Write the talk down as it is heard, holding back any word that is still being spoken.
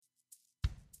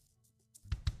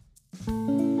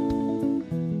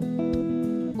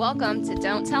Welcome to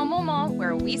Don't Tell Mama,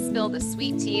 where we spill the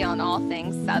sweet tea on all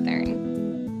things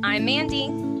Southern. I'm Mandy.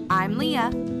 I'm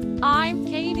Leah. I'm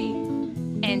Katie.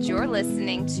 And you're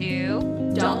listening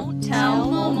to Don't Tell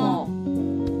Mama.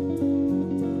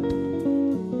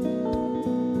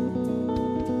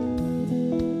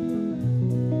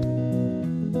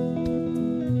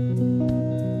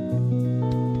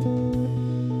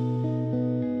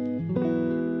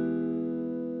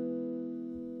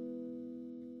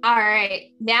 All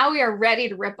right, now we are ready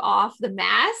to rip off the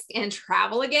mask and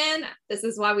travel again. This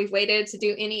is why we've waited to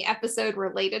do any episode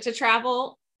related to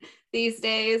travel these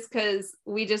days, because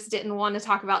we just didn't want to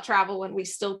talk about travel when we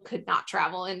still could not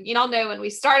travel. And you all know when we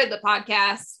started the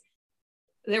podcast,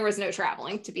 there was no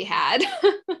traveling to be had.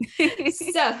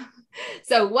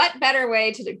 So what better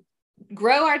way to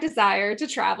grow our desire to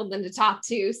travel than to talk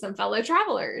to some fellow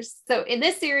travelers? So in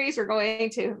this series, we're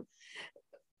going to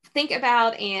think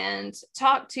about and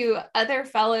talk to other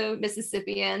fellow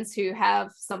Mississippians who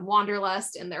have some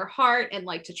wanderlust in their heart and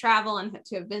like to travel and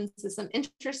to have been to some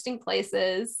interesting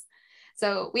places.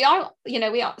 So we all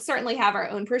certainly have our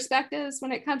own perspectives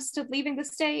when it comes to leaving the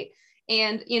state.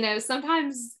 And,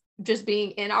 sometimes just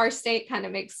being in our state kind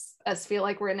of makes us feel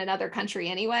like we're in another country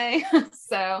anyway.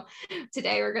 So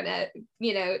today we're going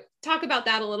to, talk about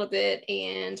that a little bit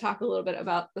and talk a little bit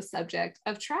about the subject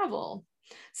of travel.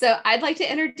 So I'd like to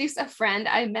introduce a friend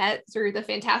I met through the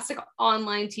fantastic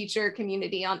online teacher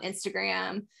community on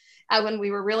Instagram when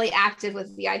we were really active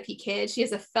with VIP Kids. She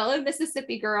is a fellow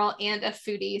Mississippi girl and a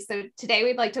foodie. So today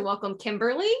we'd like to welcome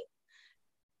Kimberly.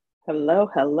 Hello,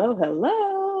 hello,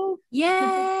 hello.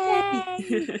 Yay!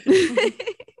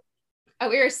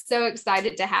 We are so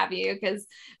excited to have you because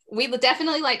we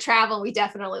definitely like travel. We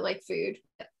definitely like food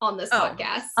on this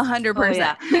podcast. 100%. Oh,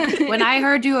 yeah. When I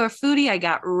heard you were a foodie, I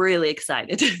got really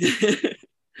excited.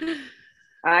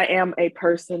 I am a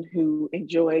person who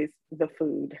enjoys the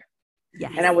food.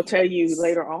 Yes. And I will tell you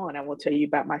later on, I will tell you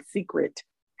about my secret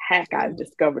hack I've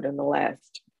discovered in the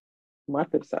last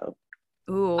month or so.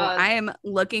 Ooh, I am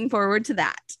looking forward to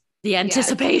that. The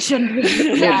anticipation.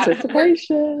 Yeah.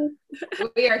 Anticipation.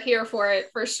 We are here for it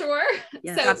for sure.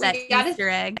 Yeah, So drop that Easter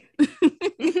egg.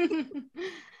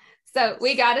 So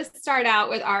we got to start out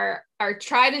with our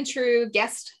tried and true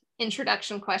guest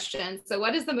introduction question. So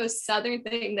what is the most Southern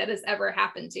thing that has ever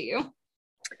happened to you?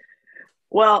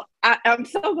 Well, I'm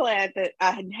so glad that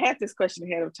I had this question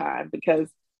ahead of time because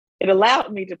it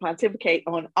allowed me to pontificate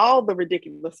on all the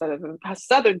ridiculous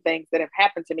Southern things that have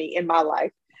happened to me in my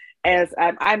life, as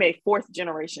I'm a fourth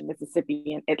generation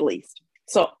Mississippian at least.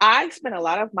 So I spent a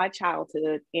lot of my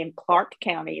childhood in Clark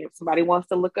County. If somebody wants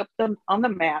to look up them on the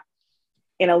map,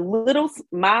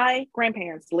 my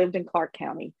grandparents lived in Clark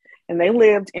County and they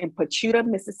lived in Pachuta,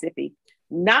 Mississippi,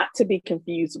 not to be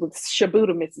confused with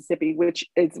Shabuta, Mississippi, which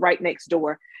is right next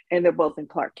door. And they're both in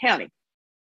Clark County.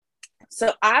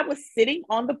 So I was sitting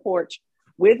on the porch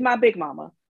with my big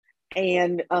mama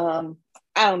and I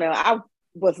don't know, I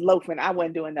was loafing. I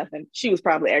wasn't doing nothing. She was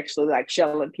probably actually like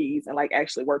shelling peas and like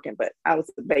actually working, but I was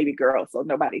a baby girl. So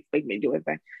nobody expected me to do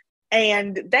anything.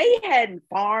 And they hadn't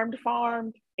farmed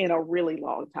in a really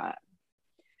long time.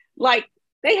 Like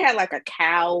they had like a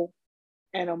cow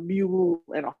and a mule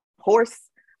and a horse,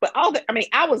 but I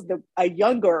was a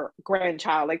younger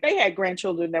grandchild. Like they had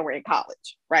grandchildren that were in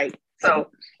college, right? So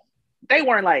they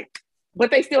weren't like, but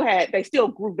they still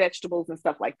grew vegetables and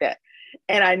stuff like that.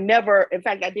 And I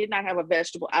did not have a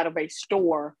vegetable out of a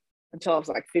store until I was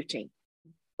like 15.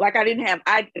 Like I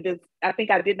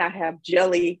think I did not have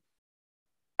jelly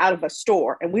out of a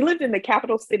store. And we lived in the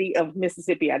capital city of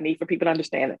Mississippi. I need for people to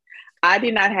understand it. I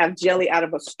did not have jelly out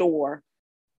of a store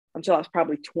until I was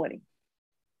probably 20.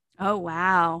 Oh,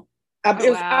 wow. I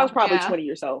was probably 20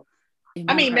 years old.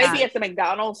 I mean, maybe at the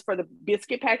McDonald's for the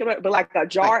biscuit packet, but like a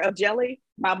jar of jelly,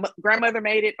 my grandmother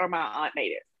made it or my aunt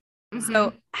made it.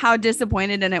 So how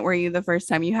disappointed in it were you the first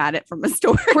time you had it from a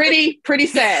store? Pretty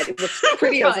sad. It was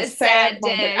it was a sad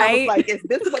moment. day. I was like, is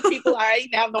this what people are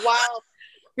eating out in the wild?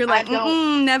 You're like,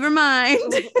 never mind.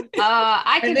 At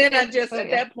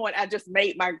that point, I just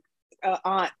made my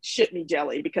aunt ship me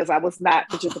jelly because I was not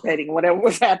participating in whatever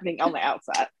was happening on the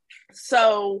outside.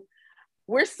 So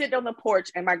we're sitting on the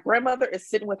porch and my grandmother is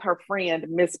sitting with her friend,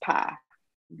 Miss Pie.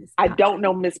 I don't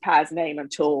know Miss Pie's name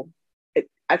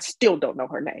I still don't know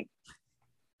her name.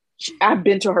 I've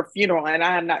been to her funeral and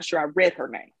I'm not sure I read her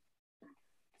name.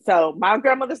 So my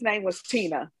grandmother's name was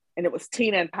Tina and it was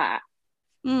Tina and Pie.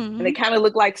 Mm-hmm. And they kind of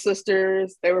looked like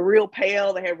sisters. They were real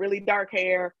pale. They had really dark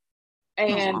hair.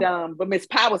 And but Miss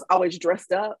Pie was always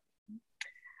dressed up.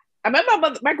 I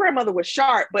remember my grandmother was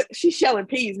sharp, but she's shelling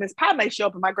peas. Miss Pie may show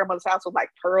up in my grandmother's house with like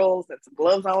pearls and some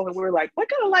gloves on, and we were like, what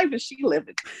kind of life is she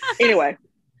living? Anyway,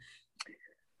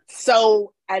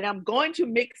 so, and I'm going to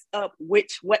mix up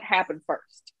what happened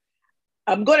first.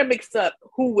 I'm going to mix up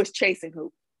who was chasing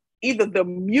who. Either the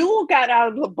mule got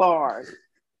out of the barn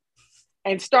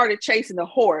and started chasing the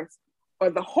horse, or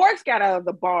the horse got out of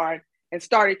the barn and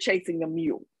started chasing the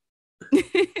mule.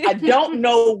 I don't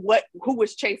know who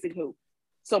was chasing who.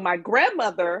 So my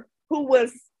grandmother, who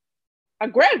was a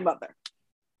grandmother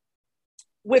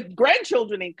with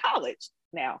grandchildren in college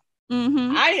now,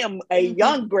 I am a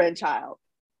young grandchild,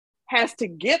 has to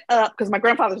get up because my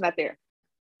grandfather's not there,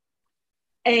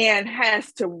 and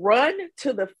has to run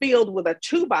to the field with a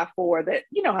 2x4 that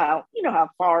you know how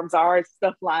farms are, and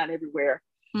stuff flying everywhere.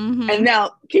 And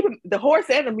now the horse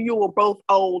and the mule were both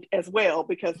old as well,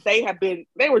 because they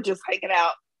were just hanging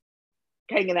out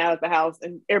at the house,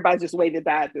 and everybody just waiting to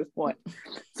die at this point.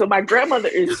 So my grandmother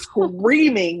is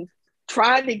screaming,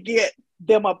 trying to get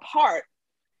them apart.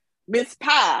 Miss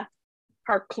Pie,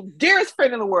 her dearest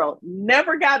friend in the world,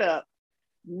 never got up,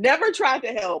 never tried to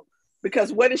help,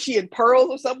 because what is she, in pearls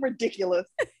or something ridiculous?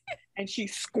 And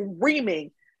she's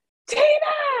screaming,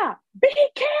 Tina, be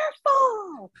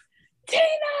careful!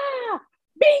 Tina,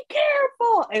 be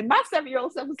careful! And my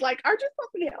 7-year-old son was like, aren't you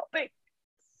supposed to be helping?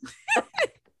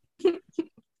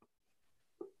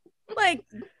 Like,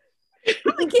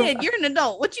 I'm a kid, you're an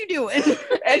adult, what you doing?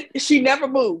 And she never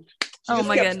moved. Oh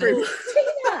my goodness.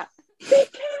 Tina, be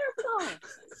careful.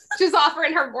 She's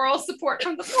offering her moral support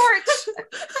from the porch.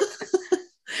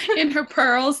 In her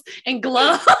pearls and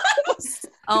gloves.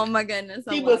 Oh my goodness.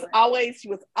 She was always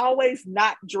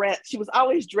not dressed. She was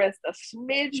always dressed a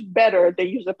smidge better than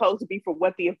you're supposed to be for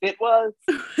what the event was.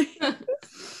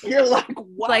 You're like,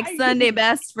 why? Like Sunday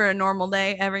best for a normal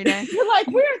day every day. You're like,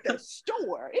 we're at the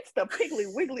store. It's the Piggly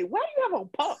Wiggly. Why do you have on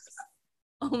pumps?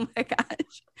 Oh my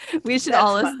gosh. We should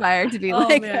all aspire to be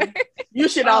like her. You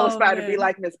should all aspire to be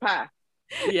like Miss Pie.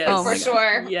 Yes. Oh for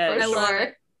sure. Yes. For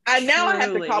sure. I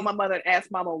have to call my mother and ask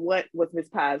Mama what was Miss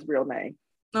Pie's real name,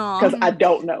 Aw. because I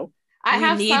don't know. I We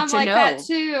have need some to like know. that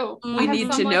too. We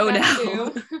need to know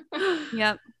now.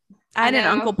 Yep. I had an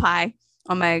Uncle Pie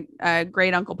on my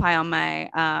great Uncle Pie on my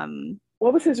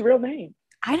What was his real name?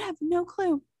 I have no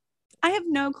clue. I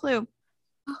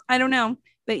don't know.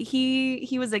 But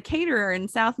he was a caterer in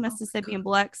South Mississippi and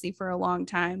Biloxi for a long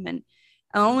time. And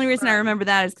the only reason I remember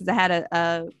that is because I had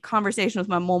a conversation with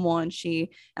my mom, and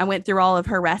I went through all of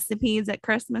her recipes at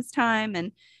Christmas time,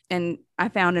 and I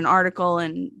found an article,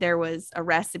 and there was a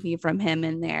recipe from him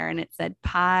in there, and it said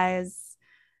pies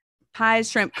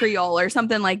shrimp Creole or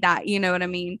something like that. You know what I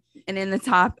mean? And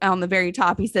on the very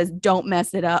top, he says, "Don't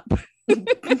mess it up."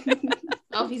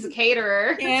 Oh, he's a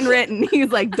caterer. Handwritten. He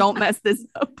was like, "Don't mess this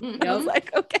up." I was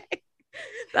like, okay,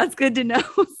 that's good to know.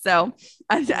 So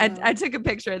I took a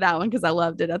picture of that one because I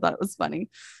loved it. I thought it was funny,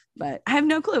 but I have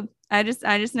no clue. I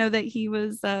just know that he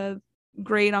was a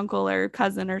great uncle or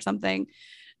cousin or something.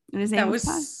 And his name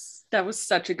that was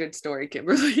such a good story,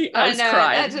 Kimberly. I was know,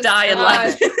 crying, dying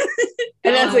laughing.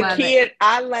 And as a love kid,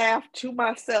 I laughed to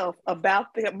myself about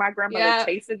my grandmother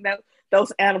chasing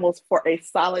those animals for a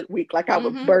solid week. Like I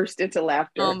would burst into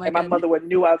laughter. Oh my and my goodness. mother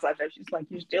knew I was like that. She's like,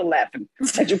 you're still laughing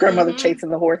at your grandmother chasing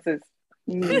the horses.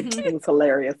 It was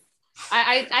hilarious.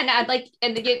 I like,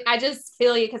 and again, I just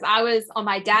feel you, because I was on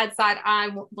my dad's side,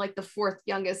 I'm like the fourth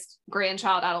youngest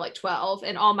grandchild out of like 12,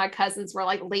 and all my cousins were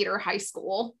like later high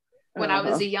school when I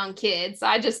was a young kid. So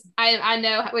I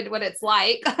know what it's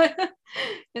like.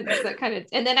 It's that kind of,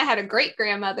 and then I had a great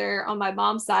grandmother on my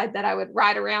mom's side that I would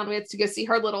ride around with to go see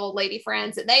her little old lady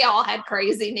friends, and they all had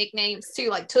crazy nicknames too,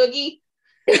 like Toogie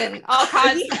and all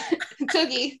kinds.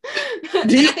 Toogie.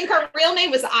 And I think her real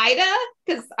name was Ida,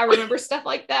 because I remember stuff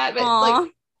like that. But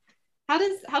like, how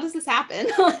does this happen?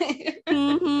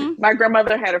 My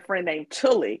grandmother had a friend named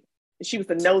Tully. She was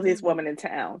the nosiest woman in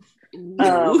town.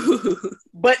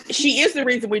 But she is the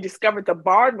reason we discovered the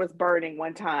barn was burning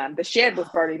one time. The shed was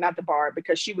burning, not the barn,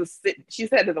 because she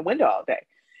sat in the window all day.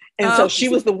 And so she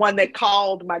was the one that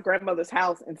called my grandmother's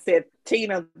house and said,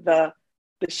 Tina, the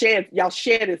shed, y'all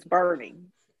shed is burning.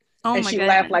 Oh, and my she goodness.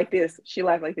 laughed like this. She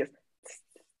laughed like this.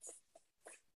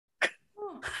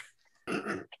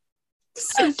 Oh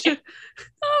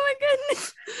my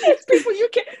goodness.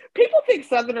 People think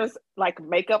Southerners like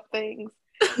make up things.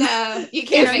 No, you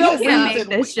can't There's make no this up. make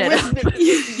this shit up.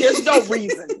 There's no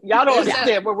reason. Y'all don't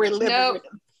understand what we're living with.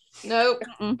 Nope.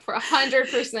 For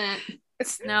 100%.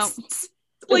 No.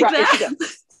 Like Right, that.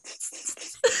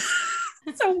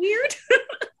 it's So weird.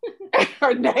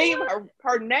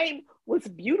 her name was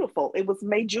beautiful. It was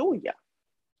May Julia.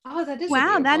 Oh, that is a Wow,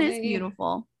 beautiful that is name.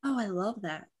 beautiful. Oh, I love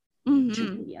that. Mhm.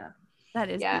 Julia. That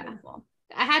is Yeah. beautiful.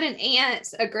 I had an aunt,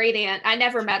 a great aunt. I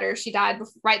never met her. She died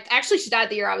actually she died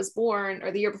the year I was born,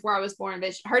 or the year before I was born,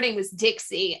 but her name was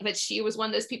Dixie, but she was one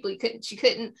of those people you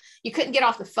couldn't get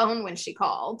off the phone when she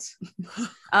called.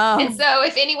 Oh, And so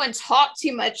if anyone talked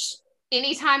too much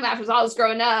anytime after I was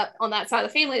growing up on that side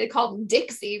of the family, they called them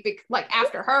Dixie, like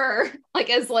after her, like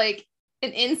as like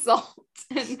an insult.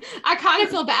 And I kind of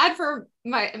feel bad for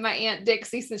my aunt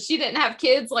Dixie, since she didn't have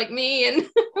kids like me. And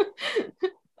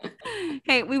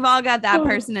hey, we've all got that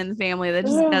person in the family that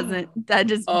just doesn't, you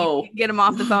can't get them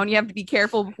off the phone. You have to be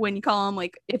careful when you call them.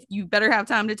 Like, if you better have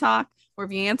time to talk, or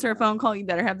if you answer a phone call, you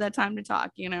better have that time to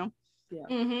talk, you know? Yeah.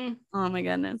 Mm-hmm. Oh my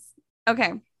goodness.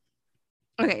 Okay.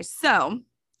 So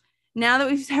now that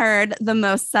we've heard the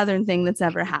most Southern thing that's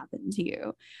ever happened to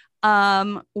you,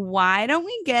 why don't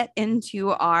we get into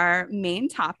our main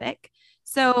topic?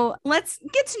 So let's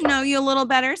get to know you a little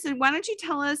better. So why don't you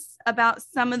tell us about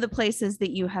some of the places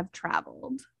that you have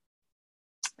traveled?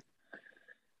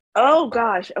 Oh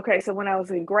gosh. Okay. So when I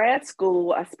was in grad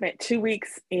school, I spent 2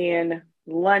 weeks in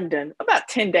London, about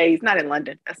 10 days, not in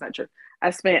London. That's not true. I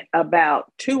spent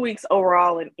about 2 weeks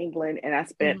overall in England, and I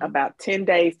spent about 10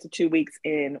 days to 2 weeks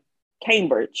in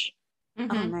Cambridge.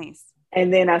 Mm-hmm. Oh, nice.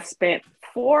 And then I spent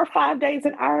 4 or 5 days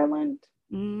in Ireland.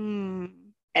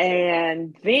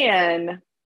 And then,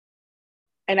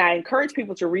 and I encourage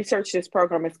people to research this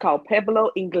program. It's called Pueblo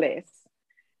Inglés.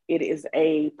 It is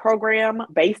a program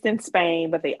based in Spain,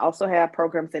 but they also have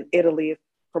programs in Italy,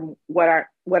 from what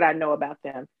I know about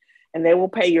them. And they will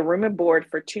pay your room and board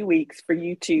for 2 weeks for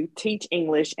you to teach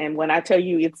English. And when I tell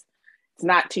you it's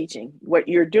not teaching, what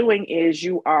you're doing is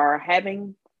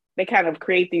they kind of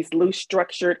create these loose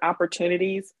structured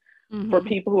opportunities for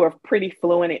people who are pretty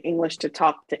fluent in English to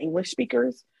talk to English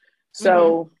speakers.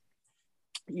 So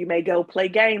you may go play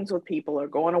games with people or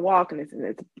go on a walk, and it's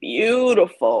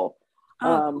beautiful.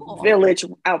 Cool. Village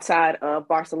outside of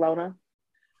Barcelona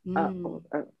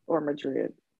or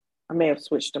Madrid. I may have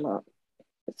switched them up.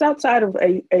 It's outside of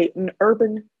an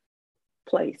urban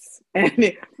place,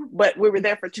 but we were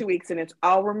there for 2 weeks, and it's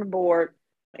all room and board,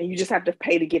 and you just have to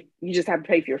pay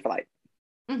for your flight.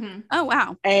 Oh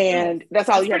wow! And that's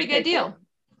all. Pretty good deal.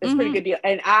 It's pretty good deal.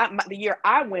 And the year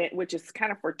I went, which is kind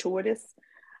of fortuitous,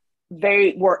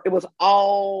 it was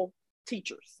all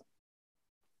teachers.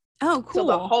 Oh, cool. So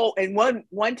the whole, and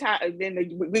one time, and then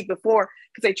the week before,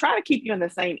 because they try to keep you in the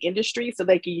same industry so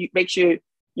they can make sure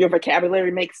your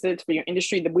vocabulary makes sense for your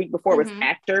industry. The week before was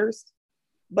actors,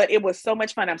 but it was so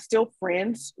much fun. I'm still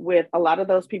friends with a lot of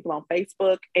those people on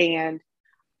Facebook, and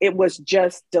it was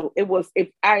if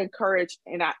I encouraged,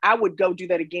 and I would go do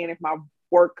that again if my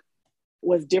work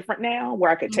was different now,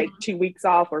 where I could take 2 weeks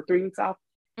off or 3 weeks off.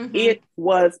 It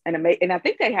was an amazing, and I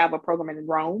think they have a program in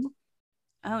Rome.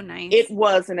 Oh, nice. It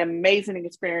was an amazing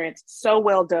experience. So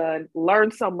well done.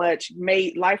 Learned so much,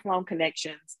 made lifelong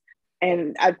connections.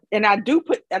 And I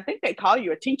think they call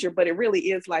you a teacher, but it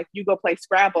really is like you go play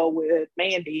Scrabble with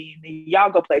Mandy, and y'all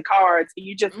go play cards, and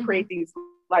you just create these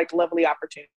like lovely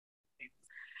opportunities.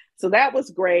 So that was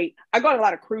great. I go on a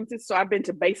lot of cruises, so I've been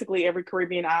to basically every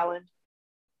Caribbean island.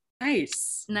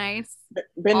 Nice.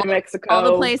 Been to Mexico. All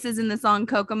the places in the song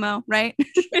Kokomo, right?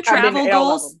 Travel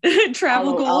goals.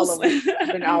 Travel goals.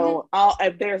 Been all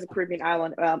if there's a Caribbean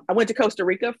island. I went to Costa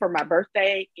Rica for my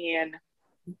birthday in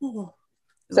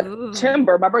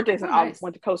September. My birthday's in August.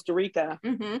 Went to Costa Rica,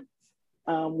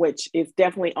 which is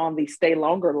definitely on the stay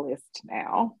longer list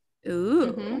now.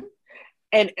 Ooh.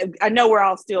 And I know we're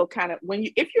all still kind of,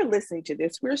 if you're listening to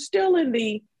this, we're still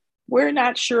in we're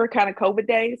not sure kind of COVID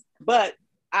days, but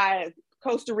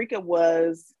Costa Rica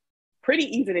was pretty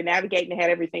easy to navigate, and had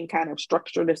everything kind of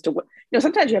structured as to what,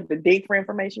 sometimes you have to dig for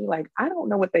information. You're like, I don't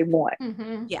know what they want.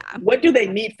 Yeah. What do they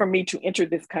need from me to enter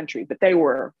this country? But they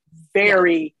were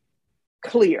very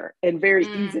clear and very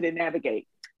easy to navigate.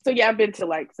 So yeah, I've been to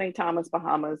like St. Thomas,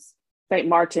 Bahamas, St.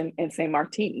 Martin, and St.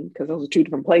 Martin, because those are two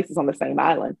different places on the same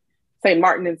island. St.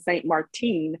 Martin and St.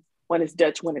 Martin, one is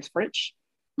Dutch, one is French.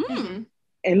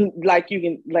 And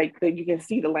you can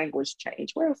see the language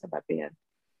change. Where else have I been?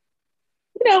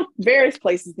 Various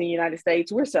places in the United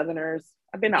States. We're Southerners.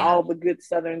 I've been to all the good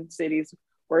Southern cities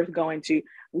worth going to.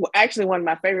 Actually, one of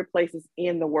my favorite places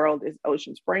in the world is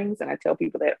Ocean Springs, and I tell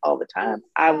people that all the time.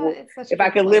 If I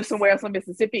could live somewhere else in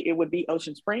Mississippi, it would be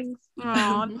Ocean Springs.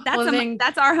 Oh,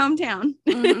 that's our hometown.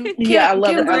 Yeah, I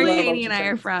love it. Katie and I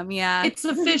are from. Yeah, it's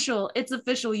official.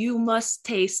 You must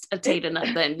taste a tater nut.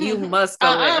 Then you must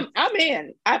go there. I'm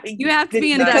in. You have to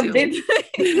be in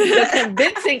the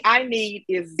convincing I need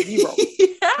is zero.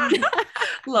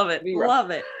 Love it. Zero.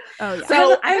 Love it. Oh yeah.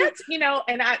 So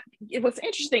what's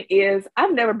interesting interesting is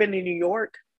I've never been to New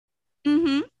York.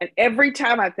 Mm-hmm. And every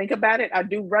time I think about it, I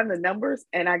do run the numbers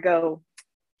and I go,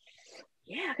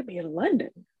 yeah, I could be in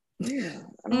London. Yeah.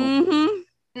 I'm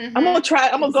gonna try.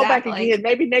 I'm gonna go back again.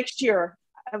 Maybe next year.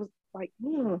 I was like,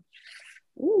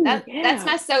 that's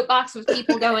my soapbox with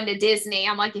people going to Disney.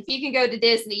 I'm like, if you can go to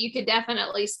Disney, you could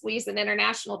definitely squeeze an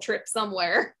international trip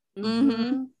somewhere.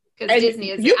 Mm-hmm. Because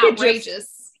Disney is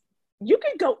outrageous. You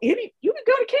can go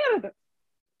to Canada.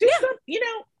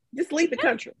 Just leave the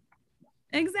country.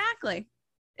 Exactly.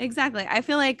 I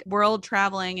feel like world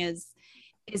traveling is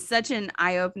such an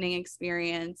eye-opening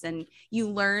experience, and you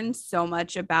learn so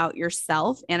much about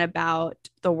yourself and about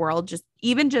the world. Just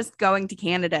going to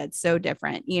Canada, it's so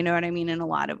different, you know what I mean, in a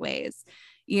lot of ways,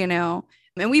 and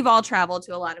we've all traveled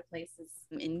to a lot of places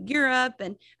in Europe,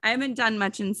 and I haven't done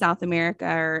much in South America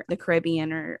or the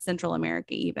Caribbean or Central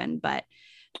America even, but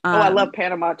I love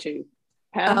Panama too.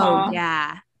 Panama. Oh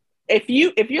yeah. If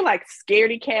you're like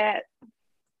scaredy cat,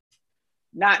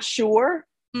 not sure,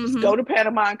 just go to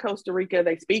Panama and Costa Rica.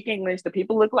 They speak English. The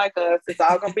people look like us. It's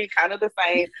all gonna be kind of the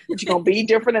same, but you're gonna be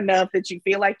different enough that you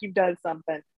feel like you've done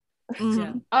something.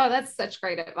 Yeah. Oh, that's such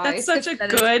great advice. That's such a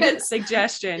good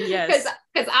suggestion. Yes.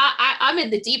 Because I'm in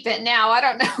the deep end now. I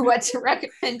don't know what to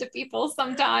recommend to people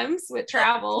sometimes with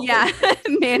travel. Yeah.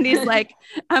 Mandy's like,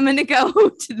 I'm gonna go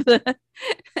to the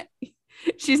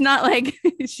she's not like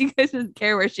she doesn't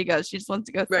care where she goes. She just wants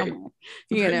to go somewhere.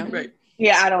 Right.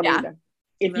 Yeah, I don't either.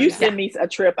 If you send me a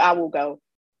trip, I will go.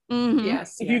 Mm-hmm.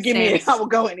 Yes. If you give me it, I will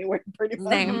go anywhere pretty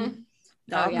much. Same.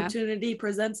 The opportunity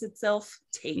presents itself.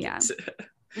 Take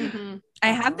it. I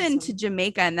have been to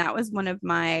Jamaica, and that was one of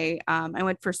my I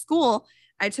went for school.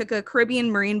 I took a Caribbean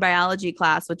marine biology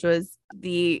class, which was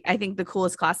I think the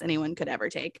coolest class anyone could ever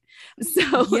take.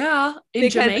 So in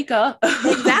Jamaica.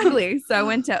 Exactly. So I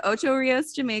went to Ocho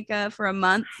Rios, Jamaica for a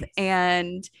month,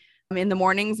 and in the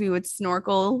mornings we would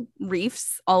snorkel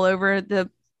reefs all over the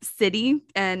city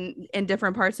and in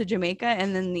different parts of Jamaica,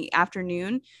 and then the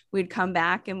afternoon we'd come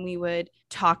back and we would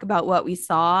talk about what we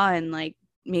saw and like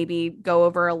maybe go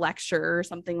over a lecture or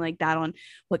something like that on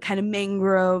what kind of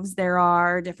mangroves there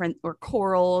are, different or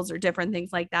corals or different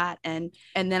things like that, and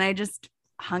then I just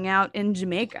hung out in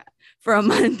Jamaica for a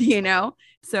month,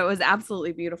 so it was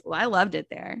absolutely beautiful. I loved it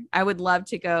there. I would love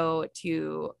to go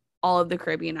to all of the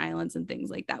Caribbean islands and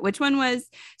things like that.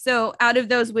 Out of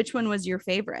those, which one was your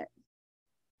favorite?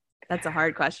 That's a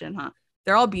hard question, huh?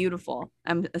 They're all beautiful,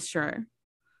 I'm sure.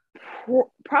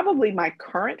 Probably my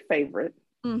current favorite.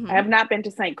 I have not been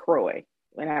to St. Croix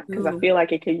because I feel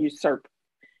like it could usurp.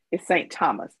 It's St.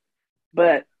 Thomas,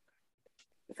 but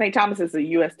St. Thomas is a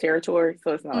U.S. territory,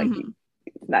 so it's not like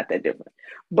it's not that different.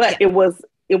 But it was.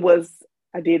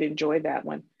 I did enjoy that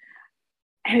one.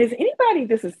 And is anybody?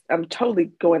 I'm totally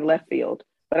going left field,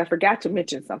 but I forgot to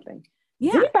mention something.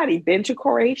 Yeah. Has anybody been to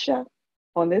Croatia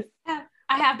on this? I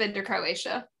have been to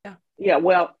Croatia. Yeah.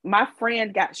 Well, my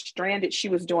friend got stranded. She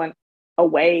was doing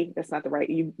away. That's not the right.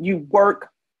 You work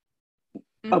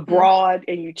abroad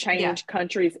and you change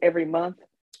countries every month.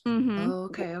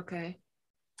 Oh, okay.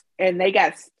 And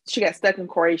she got stuck in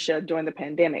Croatia during the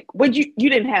pandemic. You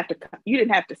didn't have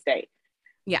to stay.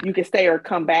 Yeah, you could stay or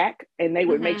come back, and they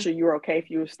would make sure you were okay if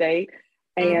you stayed.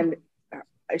 And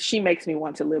she makes me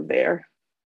want to live there.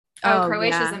 Oh,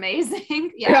 Croatia's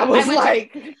amazing. Yeah, I was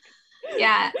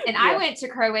and I went to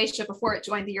Croatia before it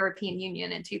joined the European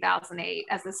Union in 2008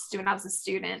 as a student. I was a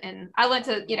student, and I went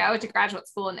to graduate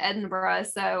school in Edinburgh,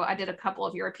 so I did a couple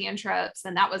of European trips,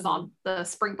 and that was on the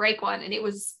spring break one, and it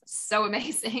was so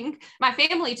amazing. My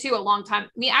family too, a long time.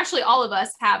 Actually, all of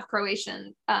us have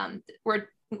Croatian.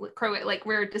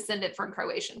 We're descended from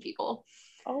Croatian people.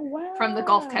 Oh wow! From the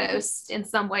Gulf Coast in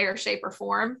some way or shape or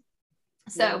form.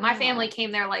 So my family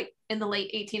came there like in the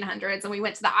late 1800s, and we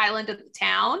went to the island of the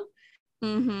town.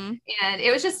 And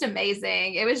it was just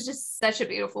amazing. It was just such a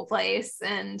beautiful place,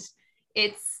 and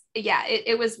it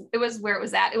was where it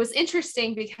was at. It was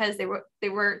interesting because they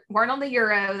weren't on the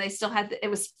euro. They still had it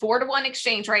was 4-to-1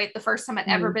 exchange rate. The first time I'd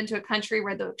ever been to a country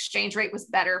where the exchange rate was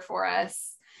better for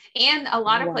us. And a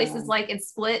lot of places like in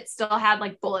Split still had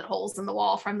like bullet holes in the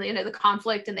wall from the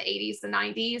conflict in the 80s and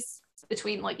 90s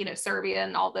between Serbia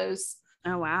and all those.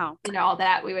 Oh wow. All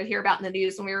that we would hear about in the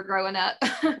news when we were growing up.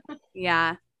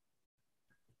 Yeah.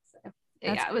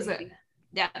 It was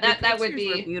that would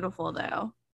be beautiful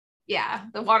though. Yeah,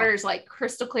 the water is like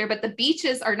crystal clear, but the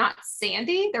beaches are not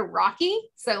sandy; they're rocky.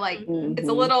 So like it's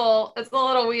a little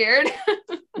weird.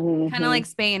 Kind of like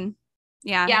Spain.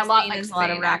 Yeah, a lot like Spain, a lot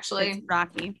of actually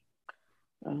rocky.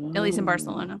 At least in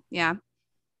Barcelona. Yeah.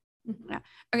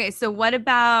 Okay, so what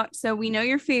about? So we know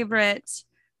your favorite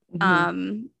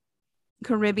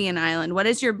Caribbean island. What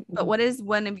is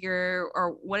one of your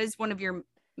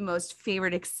most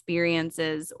favorite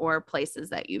experiences or places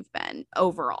that you've been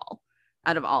overall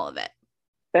out of all of it?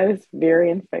 That is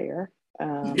very unfair. You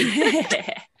can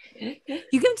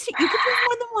choose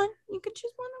more than one. You could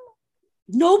choose more than one.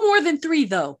 No more than 3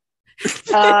 though.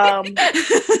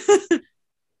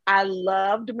 I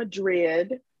loved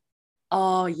Madrid.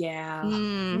 Oh yeah.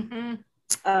 Mm-hmm.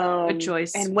 Good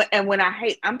choice. And when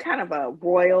I'm kind of a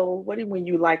royal. When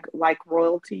you like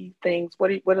royalty things? What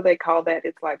do they call that?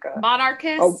 It's like a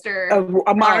Monarchist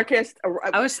a monarchist.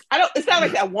 It's not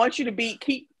like I want you to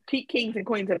keep kings and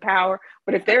queens in power,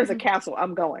 but if there's a castle,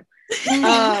 I'm going.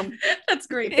 That's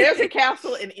great. If there's a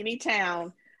castle in any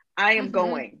town, I am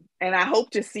going, and I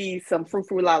hope to see some frou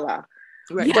la la.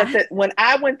 Right. But when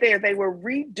I went there, they were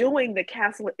redoing the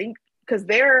castle because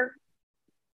they're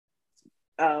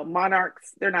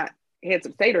monarchs. They're not heads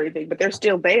of state or anything, but they're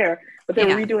still there. But they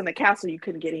were redoing the castle. You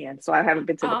couldn't get in, so I haven't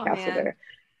been to the castle there.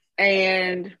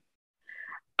 And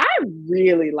I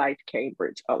really liked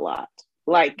Cambridge a lot,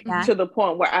 to the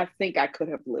point where I think I could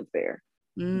have lived there.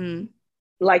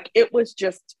 Like, it was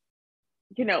just,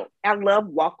 I love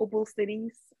walkable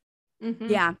cities. Mm-hmm.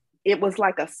 Yeah. It was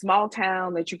like a small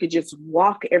town that you could just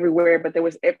walk everywhere, but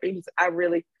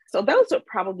so those would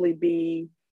probably be,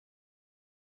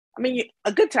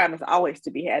 a good time is always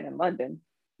to be had in London,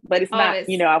 but it's not,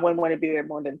 I wouldn't want to be there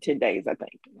more than 10 days, I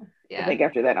think. Yeah. I think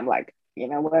after that, I'm like, you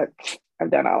know what?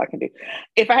 I've done all I can do.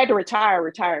 If I had to retire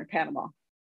in Panama.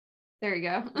 There you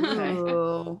go.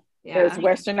 Okay. Yeah. There's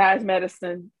westernized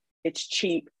medicine. It's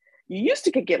cheap. You used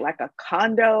to could get like a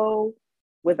condo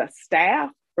with a staff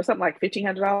for something like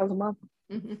 $1,500 a month.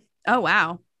 Mm-hmm. Oh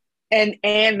wow! And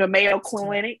the Mayo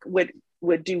Clinic would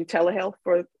do telehealth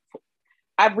for.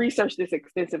 I've researched this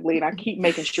extensively, and I keep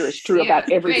making sure it's true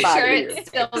about every 5 years. It's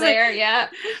still there. Yeah,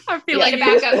 I feel like a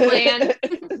backup plan.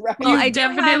 Right. Well, I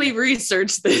definitely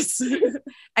researched this.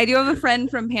 I do have a friend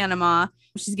from Panama.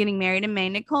 She's getting married in May.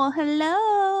 Nicole,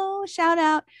 hello, shout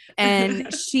out.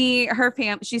 And she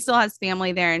still has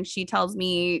family there, and she tells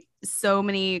me so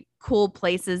many cool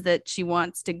places that she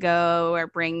wants to go or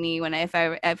bring me if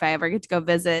I ever get to go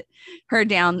visit her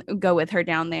go with her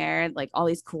down there, like all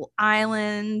these cool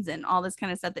islands and all this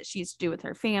kind of stuff that she used to do with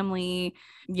her family.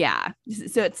 Yeah.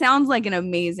 So it sounds like an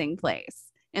amazing place,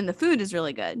 and the food is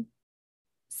really good.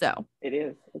 So it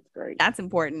is. It's great. That's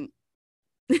important.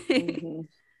 Mm-hmm.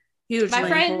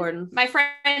 Hugely important. My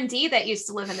friend Dee that used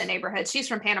to live in the neighborhood, she's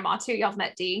from Panama too. Y'all have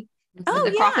met Dee. Oh,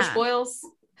 crawfish boils.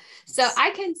 So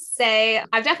I can say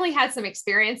I've definitely had some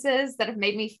experiences that have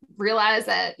made me realize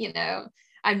that,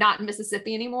 I'm not in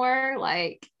Mississippi anymore.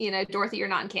 Like, Dorothy, you're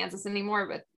not in Kansas anymore,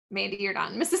 but Mandy, you're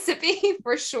not in Mississippi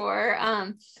for sure.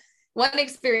 One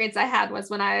experience I had was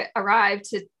when I arrived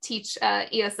to teach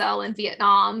ESL in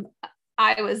Vietnam.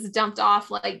 I was dumped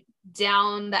off like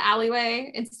down the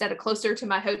alleyway instead of closer to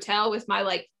my hotel with my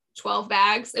like 12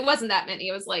 bags. It wasn't that many.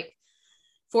 It was like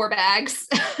 4 bags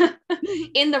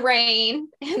in the rain.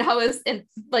 And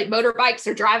like motorbikes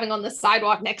are driving on the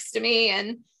sidewalk next to me.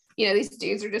 And, these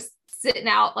dudes are just sitting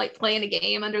out, like playing a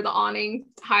game under the awning,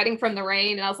 hiding from the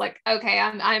rain. And I was like, okay,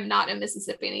 I'm not in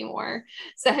Mississippi anymore.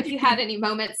 So have you had any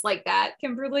moments like that,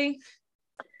 Kimberly?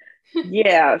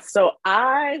 Yeah. So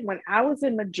when I was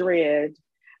in Madrid,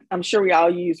 I'm sure we all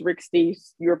use Rick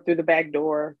Steve's Europe Through the Back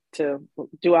Door to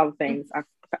do all the things.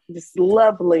 This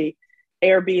lovely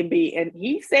Airbnb. And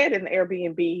he said in the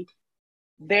Airbnb,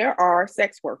 there are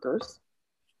sex workers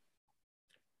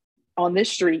on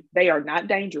this street. They are not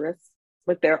dangerous,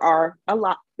 but there are a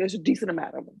lot. There's a decent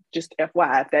amount of them. Just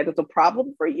FYI, if that is a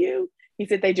problem for you, he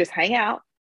said they just hang out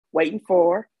waiting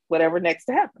for whatever next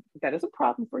to happen. If that is a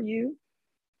problem for you,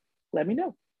 let me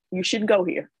know. You shouldn't go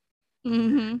here.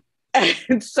 Mm-hmm.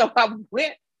 And so I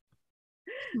went,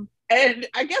 and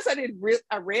I guess I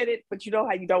read it, but you know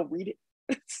how you don't read it.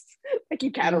 Like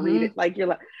you kind of read it, like you're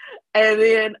like, and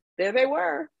then there they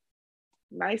were,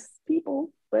 nice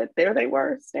people, but there they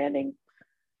were standing.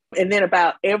 And then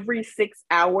about every 6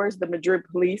 hours, the Madrid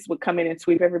police would come in and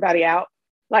sweep everybody out,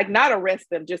 like not arrest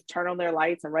them, just turn on their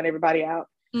lights and run everybody out.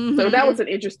 Mm-hmm. So that was an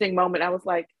interesting moment. I was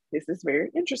like, this is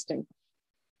very interesting.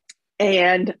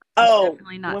 And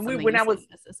when I was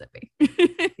Mississippi,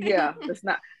 yeah, it's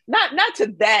not to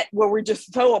that where we're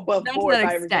just so above board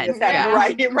by everything.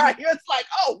 Right. It's like,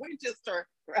 we just are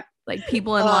like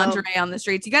people in lingerie on the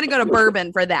streets. You got to go to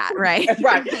Bourbon for that, right?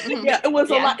 Right. Yeah, it was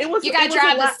a lot. It was. You got to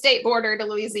drive the state border to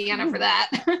Louisiana for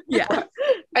that. Yeah,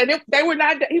 and they were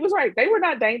not. He was right. They were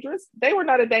not dangerous. They were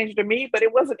not a danger to me. But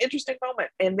it was an interesting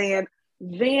moment. And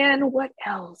then what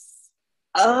else?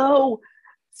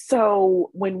 So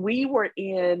when we were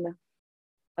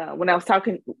when I was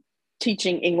talking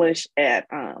teaching English at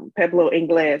Pueblo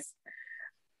Inglés,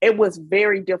 it was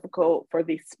very difficult for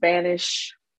the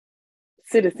Spanish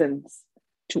citizens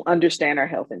to understand our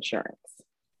health insurance.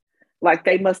 Like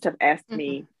they must have asked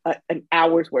me an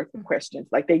hour's worth of questions.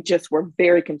 Like they just were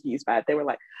very confused by it. They were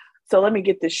like, so let me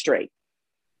get this straight.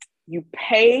 You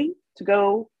pay to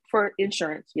go for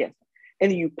insurance, yes.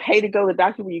 And you pay to go to the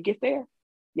doctor when you get there,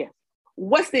 yes.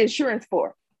 What's the insurance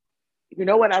for? You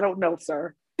know what? I don't know,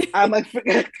 sir. I'm like,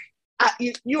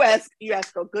 you ask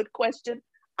a good question.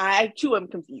 I too am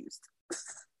confused.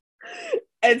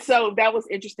 And so that was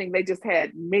interesting. They just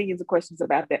had millions of questions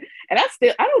about that. And I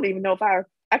don't even know if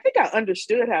I think I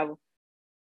understood how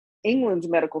England's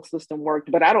medical system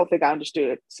worked, but I don't think I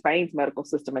understood Spain's medical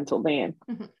system until then.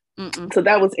 So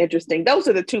that was interesting. Those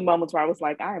are the two moments where I was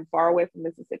like, I am far away from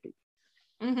Mississippi.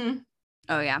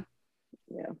 Oh, yeah.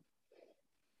 Yeah.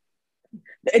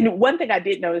 And one thing I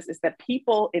did notice is that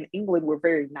people in England were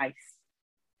very nice.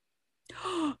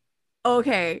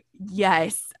 Okay.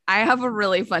 Yes. I have a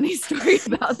really funny story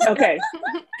about that. Okay.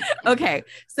 Okay.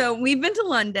 So we've been to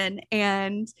London,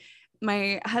 and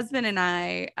my husband and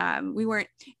I, we were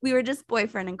just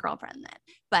boyfriend and girlfriend then,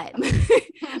 but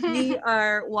we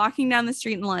are walking down the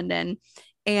street in London,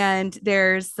 and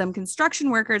there's some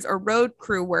construction workers or road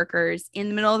crew workers in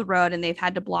the middle of the road, and they've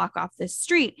had to block off this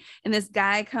street. And this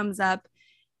guy comes up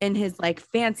in his like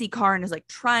fancy car and is like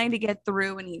trying to get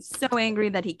through, and he's so angry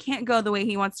that he can't go the way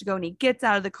he wants to go, and he gets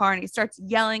out of the car and he starts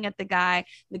yelling at the guy.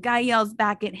 The guy yells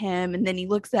back at him, and then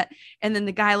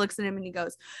the guy looks at him and he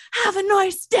goes, "Have a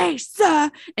nice day, sir,"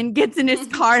 and gets in his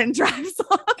car and drives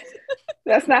off.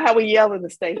 That's not how we yell in the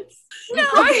States. No.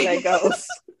 Not how that goes.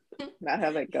 Not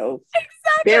how that goes.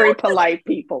 Exactly. Very polite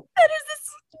people. That is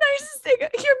the nicest thing.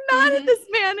 You're mad at this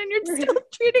man and you're still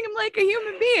treating him like a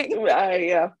human being.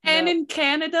 Yeah. And in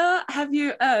Canada, have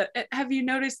you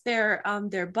noticed their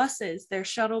buses, their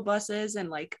shuttle buses and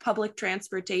like public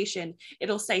transportation?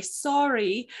 It'll say,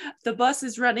 "Sorry, the bus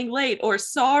is running late," or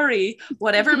 "Sorry,"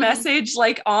 whatever message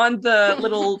like on the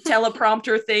little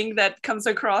teleprompter thing that comes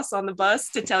across on the bus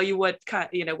to tell you what kind,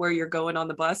 where you're going on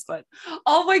the bus. But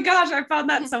oh my gosh, I found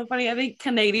that so funny. I think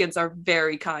Canadians are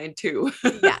very kind too.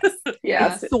 Yes.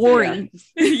 Yes. Sorry.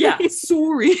 Yeah.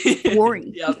 Sorry.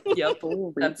 Boring. Yep.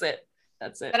 That's it.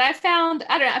 But I found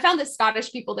the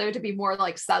Scottish people though to be more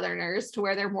like Southerners, to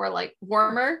where they're more like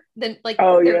warmer than like.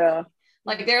 Oh yeah.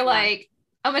 Like they're like,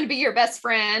 "I'm gonna be your best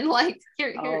friend. Like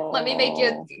here, let me make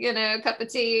you a cup of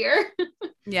tea." Or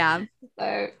yeah.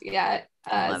 So yeah,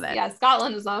 I love it. yeah.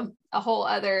 Scotland is a whole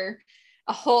other.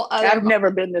 I've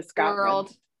never been to Scotland.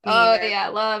 World. Oh yeah, I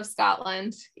love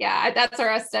Scotland. Yeah, that's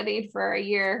where I studied for a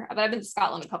year, but I've been to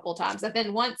Scotland a couple of times. I've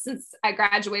been once since I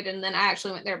graduated, and then I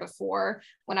actually went there before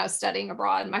when I was studying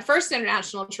abroad. My first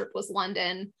international trip was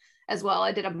London as well.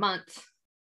 I did a month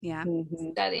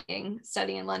studying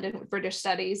in London with British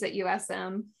Studies at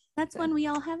USM. That's one we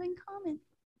all have in common.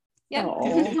 Yeah.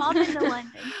 We've all been to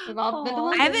London.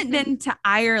 I haven't been to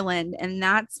Ireland, and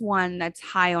that's one that's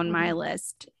high on my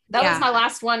list. That was my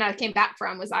last one I came back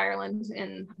from, was Ireland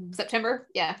in September.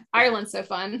 Yeah. Ireland's so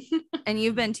fun. And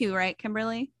you've been too, right,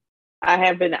 Kimberly? I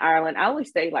have been to Ireland. I only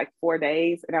stayed like 4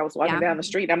 days, and I was walking down the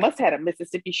street. I must have had a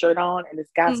Mississippi shirt on, and this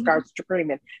guy starts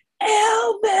screaming,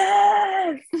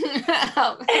 "Elvis!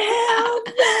 Elvis!"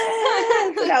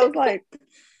 And I was like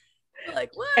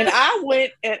what? And I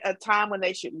went at a time when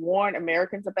they should warn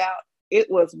Americans about it.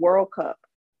 Was World Cup.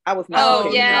 I was not.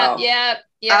 Oh yeah.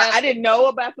 I didn't know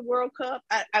about the World Cup.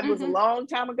 I was a long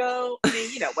time ago. I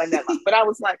mean, wasn't that long, but I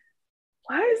was like,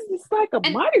 why is this like a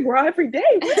Mardi Gras every day?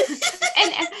 And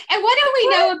what do we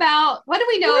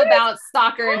know about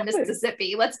soccer in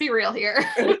Mississippi? Let's be real here.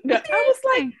 I was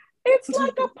like, it's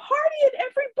like a party at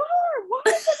every bar. Why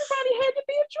does everybody had to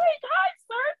be a drink? Hi,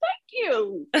 sir. Thank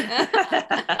you.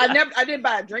 I didn't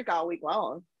buy a drink all week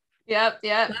long. Yep.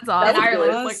 That's awesome. In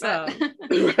Ireland, like that.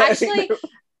 Actually,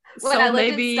 when I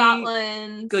lived in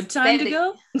Scotland, good time to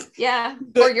go. Yeah,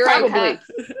 or Euro Cup.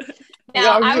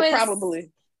 Now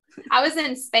I was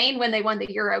in Spain when they won the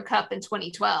Euro Cup in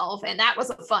 2012, and that was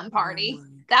a fun party.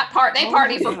 They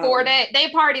partied for 4 days. They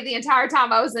partied the entire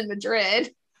time I was in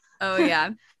Madrid. Oh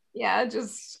yeah, yeah,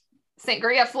 just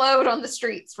sangria flowed on the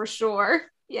streets for sure.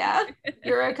 Yeah,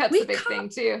 Euro Cup's a big thing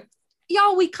too.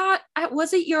 Y'all, we caught,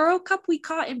 was it Euro Cup we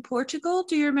caught in Portugal?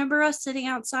 Do you remember us sitting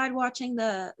outside watching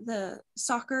the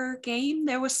soccer game?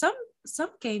 There was some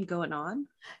game going on.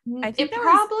 I think it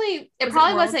probably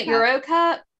wasn't Euro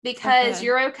Cup, because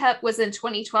Euro Cup was in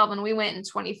 2012 and we went in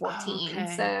 2014.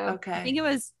 So I think it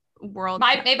was World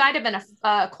It might have been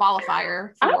a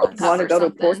qualifier I for World would Cup want to or go to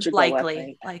something. Portugal. I Likely,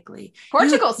 think. likely.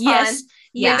 Portugal's fun. Yes,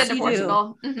 We've yes, been to you do.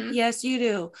 Portugal. Mhm. Yes, you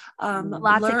do.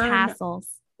 lots of castles.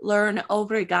 Learn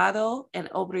obrigado and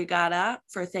obrigada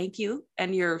for thank you,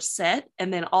 and you're set.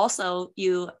 And then also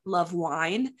you love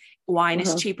wine. Wine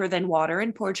is cheaper than water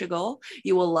in Portugal.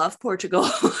 You will love Portugal.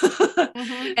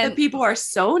 Mhm. And the people are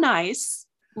so nice.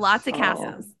 Lots of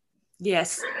castles.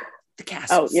 Yes, the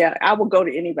castles. Oh yeah, I will go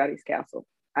to anybody's castle.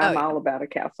 I'm all about a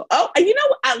castle. Oh, you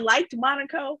know, I liked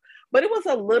Monaco, but it was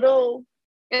a little.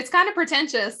 It's kind of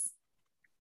pretentious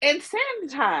and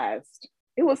sanitized.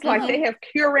 It was like they have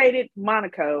curated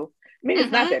Monaco. I mean,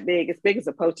 it's not that big. It's big as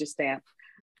a postage stamp.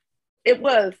 It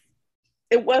was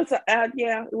it was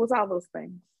all those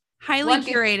things. Highly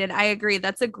curated. I agree.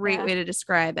 That's a great way to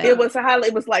describe it. It was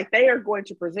like they are going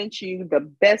to present you the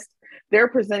best. They're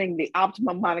presenting the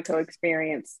optimum Monaco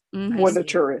experience for the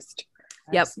tourist.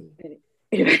 Yep.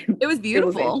 It was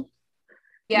beautiful.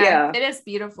 Yeah, it is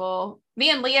beautiful. Me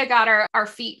and Leah got our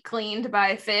feet cleaned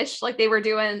by fish. Like they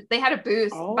had a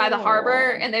booth by the harbor,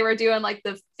 and they were doing like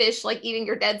the fish, like eating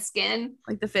your dead skin.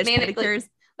 Like the fish pedicures.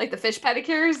 Like the fish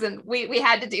pedicures, and we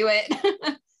had to do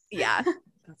it. Yeah.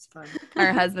 That's fun.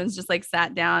 Our husbands just like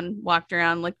sat down, walked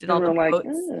around, looked at all the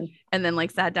boats, and then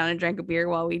like sat down and drank a beer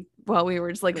while we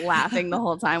were just like laughing the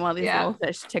whole time while these little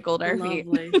fish tickled our feet.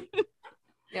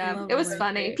 Yeah, it was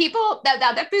funny. People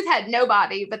that booth had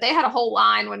nobody, but they had a whole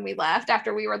line when we left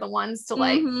after we were the ones to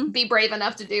like be brave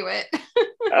enough to do it.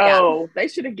 They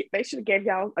should have gave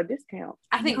y'all a discount.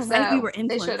 I think so. Right? We were influencers.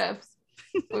 They should have.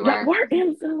 We're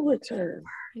influencers.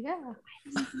 Yeah.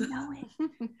 I didn't know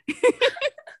it.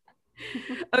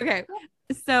 Okay,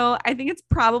 so I think it's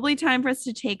probably time for us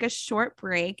to take a short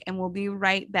break, and we'll be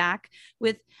right back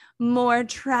with more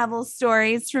travel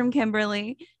stories from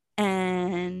Kimberly.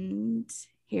 And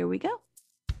here we go.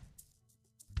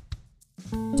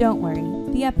 Don't worry,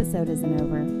 the episode isn't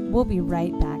over. We'll be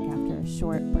right back after a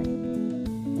short break.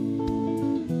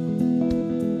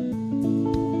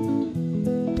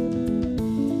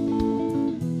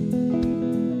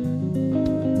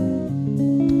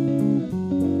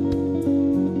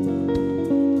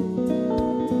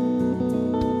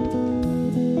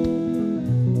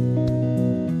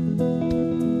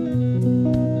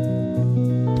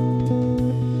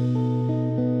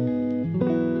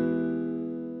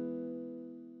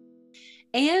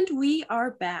 And we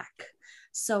are back.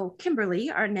 So, Kimberly,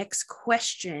 our next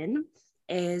question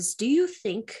is, do you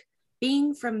think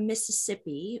being from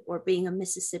Mississippi or being a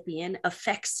Mississippian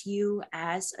affects you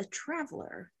as a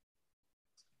traveler?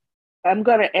 I'm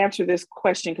going to answer this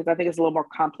question because I think it's a little more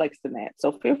complex than that.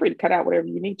 So feel free to cut out whatever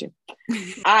you need to.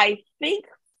 I think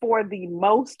for the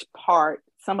most part,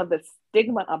 some of the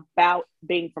stigma about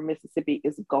being from Mississippi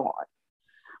is gone.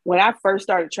 When I first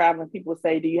started traveling, people would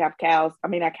say, do you have cows? I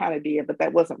mean, I kind of did, but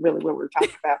that wasn't really what we were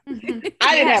talking about.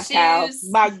 I didn't have cows.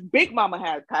 My big mama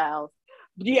had cows.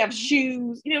 Do you have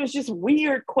shoes? You know, it was just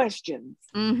weird questions.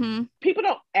 People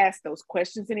don't ask those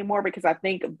questions anymore because I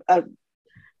think of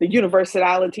the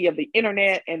universality of the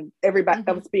internet and everybody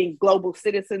else being global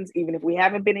citizens, even if we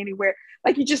haven't been anywhere.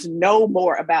 Like you just know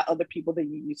more about other people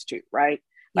than you used to, right?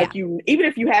 Like even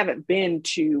if you haven't been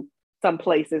to some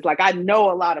places, like I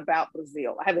know a lot about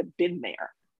Brazil. I haven't been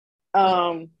there.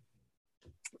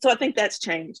 So I think that's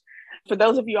changed. For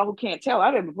those of you all who can't tell,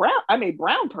 I'm a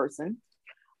brown person.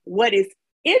 What is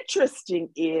interesting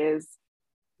is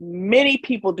many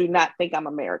people do not think I'm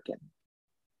American.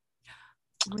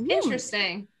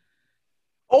 Interesting.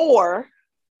 Or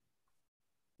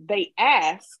they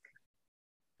ask,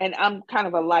 and I'm kind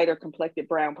of a lighter complected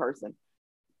brown person,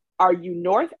 are you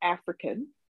North African?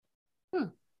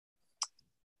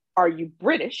 Are you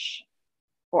British?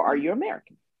 Or are you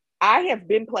American? I have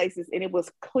been places and it was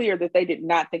clear that they did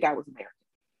not think I was American.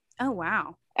 Oh,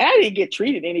 wow. And I didn't get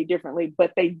treated any differently,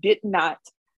 but they did not.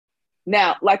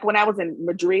 Now, like when I was in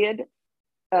Madrid,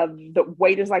 the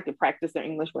waiters like to practice their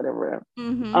English, whatever.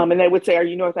 And they would say, are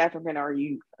you North African or are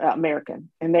you American?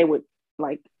 And they would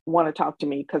like want to talk to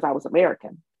me because I was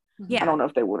American. I don't know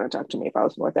if they would have talked to me if I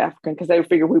was North African because they would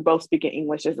figure we both speak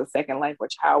English as a second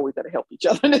language. How are we going to help each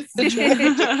other in this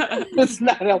situation? It's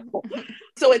not helpful.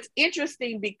 So it's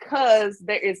interesting because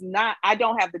I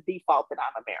don't have the default that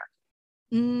I'm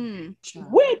American,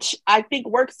 which I think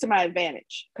works to my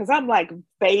advantage because I'm like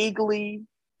vaguely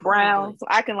brown. So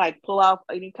I can like pull off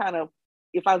any kind of,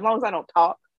 as long as I don't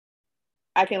talk,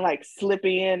 I can like slip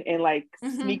in and like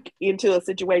sneak into a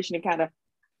situation and kind of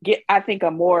get, I think,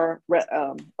 a more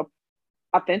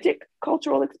authentic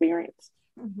cultural experience.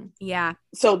 Yeah.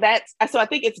 So I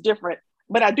think it's different,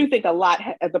 but I do think a lot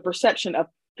the perception of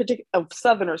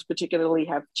Southerners particularly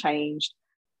have changed.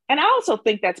 And I also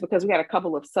think that's because we had a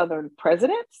couple of Southern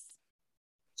presidents.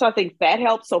 So I think that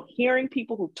helps. So hearing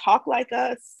people who talk like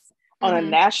us on a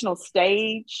national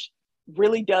stage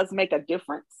really does make a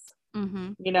difference.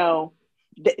 You know,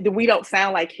 we don't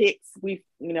sound like hicks. We've,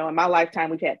 you know, in my lifetime,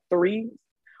 we've had 3.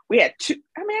 We had 2.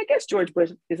 I mean, I guess George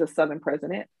Bush is a Southern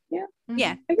president. Yeah.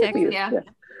 Yeah. I guess he is.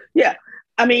 Yeah.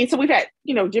 I mean, so we've had,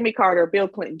 you know, Jimmy Carter, Bill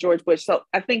Clinton, George Bush. So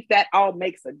I think that all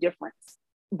makes a difference.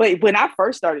 But when I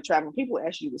first started traveling, people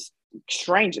ask you the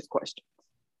strangest questions.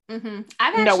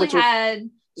 I've actually had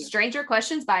stranger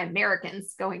questions by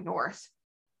Americans going north.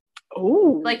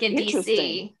 Oh, like in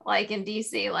DC,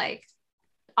 like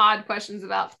odd questions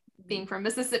about being from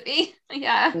Mississippi.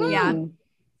 Yeah.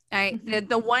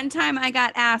 The one time I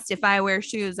got asked if I wear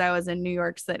shoes, I was in New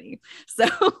York City. So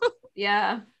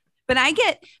yeah. But I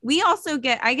get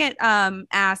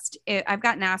asked, I've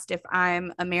gotten asked if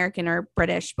I'm American or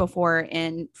British before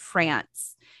in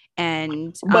France.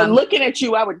 And but looking at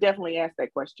you, I would definitely ask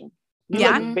that question. You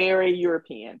look very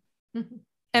European.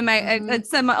 And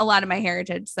it's a lot of my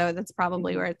heritage, so that's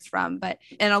probably where it's from. But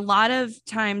and a lot of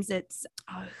times it's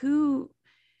I'm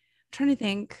trying to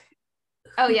think.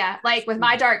 Oh yeah, like with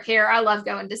my dark hair, I love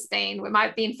going to Spain. With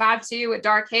my being 5'2" with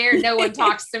dark hair, no one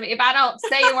talks to me. If I don't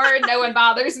say a word, no one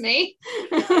bothers me.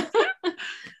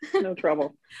 No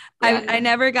trouble. I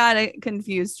never got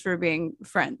confused for being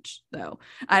French, though.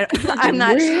 I'm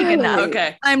not chic enough.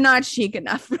 Okay, I'm not chic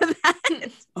enough for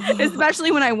that.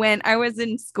 Especially when I was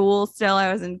in school still.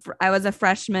 I was a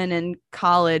freshman in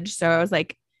college, so I was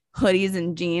like hoodies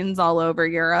and jeans all over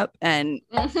Europe, and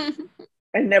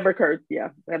it never occurred. Yeah,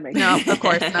 that makes sense. No, of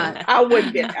course not.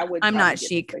 I'm not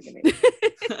chic.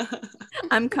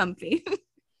 I'm comfy.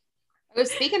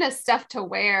 Speaking of stuff to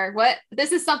wear,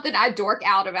 this is something I dork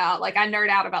out about. Like I nerd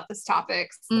out about this topic.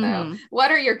 So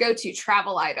what are your go-to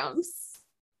travel items?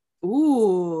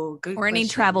 Ooh, good or question. Any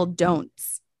travel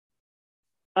don'ts?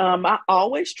 I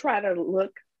always try to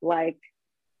look like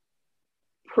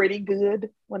pretty good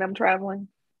when I'm traveling,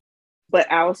 but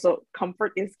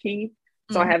comfort is key.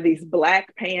 So I have these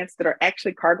black pants that are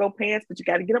actually cargo pants, but you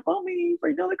got to get up on me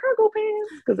for the cargo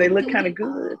pants because they look kind of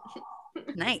good.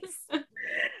 Nice.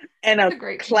 And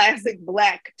a classic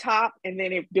black top. And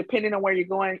then depending on where you're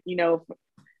going, you know,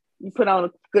 you put on a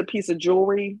good piece of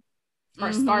jewelry or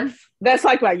a scarf. That's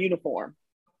like my uniform.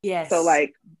 Yes. So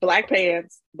like black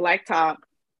pants, black top.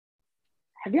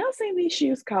 Have y'all seen these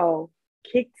shoes called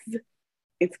Kicks?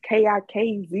 It's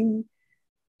Kikz.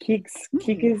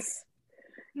 Kicks.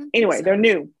 Anyway, they're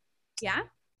new. Yeah.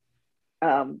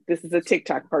 This is a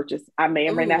TikTok purchase. I may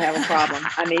or may not have a problem.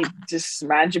 I need just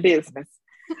mind your business.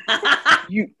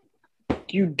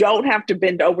 You don't have to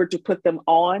bend over to put them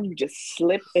on. You just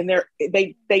slip in there.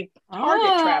 They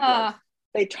target travelers.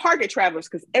 They target travelers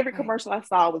because every commercial I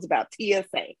saw was about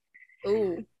TSA.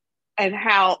 Ooh. And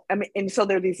so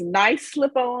there are these nice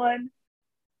slip-on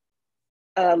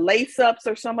lace-ups,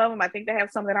 or some of them. I think they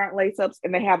have some that aren't lace-ups,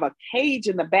 and they have a cage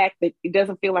in the back that it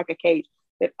doesn't feel like a cage.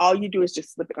 That all you do is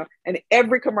just slip it on. And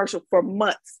every commercial for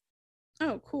months.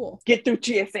 Oh, cool. Get through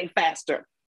TSA faster.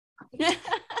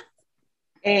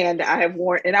 And I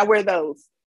wear those.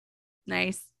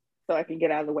 Nice. So I can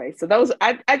get out of the way. So those,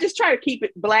 I just try to keep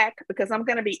it black because I'm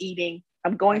going to be eating.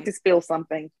 I'm going to spill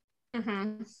something.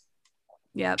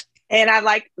 Yep. And I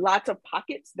like lots of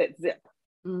pockets that zip.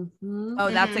 Oh,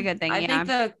 that's a good thing. I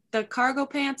think the cargo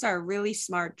pants are a really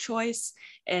smart choice,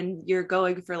 and you're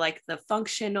going for like the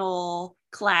functional,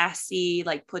 classy,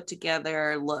 like put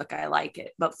together look. I like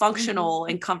it, but functional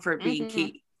and comfort being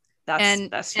key.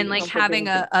 That's and like having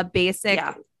a basic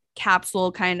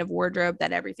capsule kind of wardrobe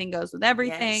that everything goes with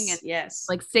everything. Yes.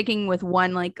 Like sticking with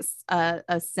one, like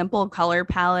a simple color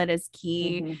palette is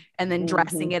key. And then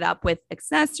dressing it up with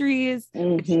accessories.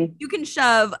 You can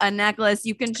shove a necklace,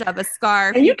 you can shove a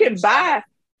scarf. And you can buy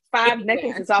 5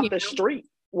 necklaces off the street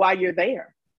while you're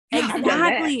there.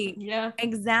 Exactly. Yeah,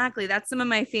 exactly. That's some of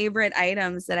my favorite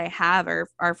items that I have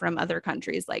are from other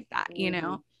countries like that, you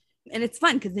know. And it's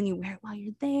fun because then you wear it while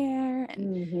you're there,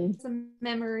 and it's a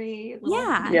memory.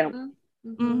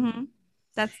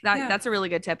 That's a really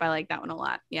good tip. I like that one a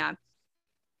lot. Yeah.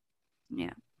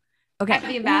 Okay.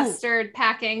 Have you mastered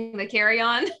packing the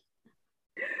carry-on?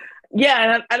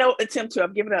 Yeah, and I don't attempt to.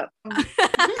 I've given up.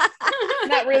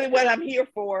 Not really what I'm here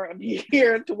for. I'm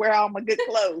here to wear all my good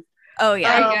clothes. Oh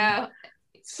yeah.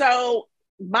 So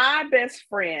my best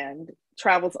friend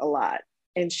travels a lot,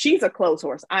 and she's a clothes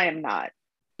horse. I am not.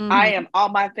 I am all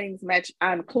my things match.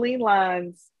 I'm clean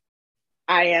lines.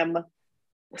 I am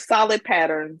solid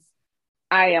patterns.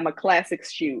 I am a classic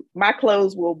shoe. My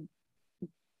clothes will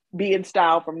be in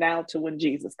style from now to when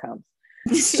Jesus comes.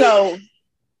 So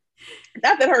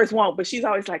Not that hers won't, but she's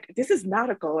always like, this is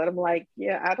nautical. And I'm like,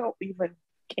 yeah, I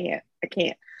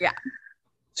can't. Yeah.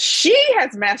 She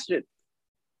has mastered,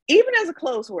 even as a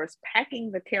clothes horse,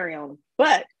 packing the carry-on,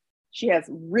 but she has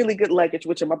really good luggage,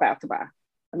 which I'm about to buy.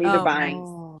 I'm either buying.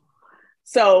 Nice.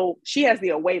 So she has the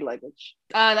away luggage.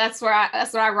 That's what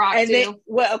I rock And too. then,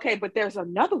 well, okay, but there's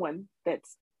another one that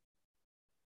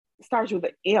starts with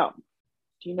an M.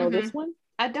 Do you know this one?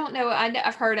 I don't know.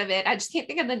 I've heard of it. I just can't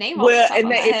think of the name. Well, off the top and of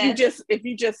my then head. if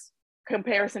you just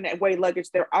comparison that way luggage,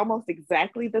 they're almost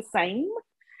exactly the same,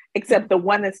 except the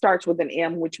one that starts with an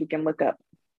M, which we can look up.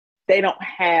 They don't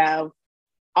have,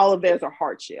 all of theirs are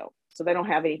hard shell, so they don't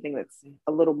have anything that's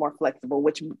a little more flexible,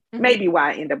 which may be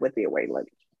why I end up with the away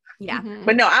luggage. Yeah.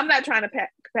 But no, I'm not trying to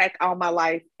pack all my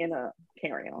life in a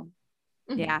carry-on.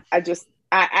 Yeah. I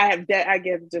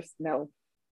guess just no.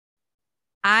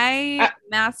 I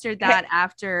mastered that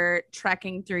after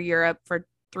trekking through Europe for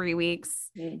 3 weeks.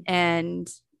 And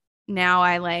now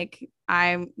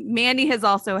Mandy has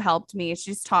also helped me.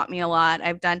 She's taught me a lot.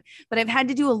 But I've had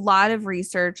to do a lot of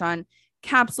research on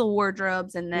capsule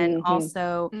wardrobes. And then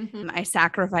also I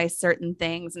sacrifice certain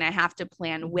things and I have to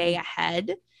plan way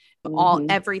ahead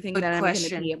everything Good that question. I'm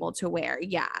going to be able to wear.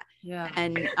 Yeah.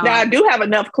 And now I do have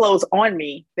enough clothes on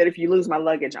me that if you lose my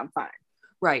luggage, I'm fine.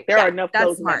 Right. There are enough that's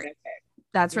clothes smart. in my backpack.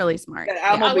 That's really smart.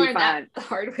 I'm I gonna be learned fine. that the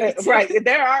hard way too. Right.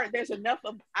 There's enough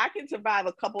of, I can survive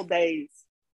a couple days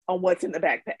on what's in the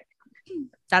backpack.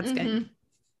 That's good.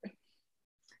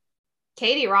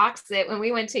 Katie rocks it. When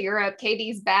we went to Europe,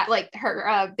 Katie's back, like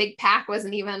her big pack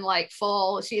wasn't even like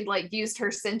full. She'd like used her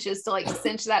cinches to like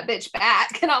cinch that bitch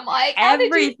back. And I'm like,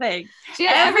 everything. She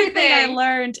had everything.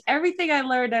 I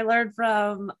learned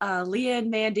from Leah and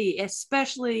Mandy,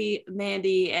 especially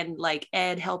Mandy and like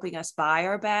Ed helping us buy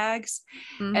our bags.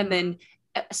 And then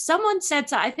someone said,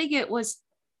 so I think it was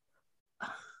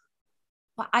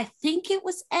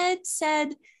Ed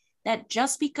said that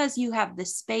just because you have the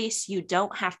space, you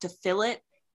don't have to fill it.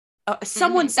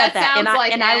 Someone said that,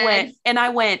 and I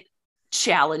went,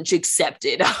 challenge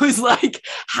accepted. I was like,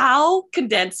 how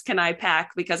condensed can I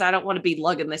pack? Because I don't want to be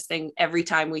lugging this thing every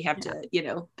time we have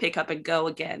to, pick up and go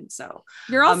again. So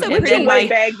you're also which away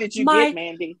bag did you get,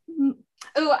 Mandy?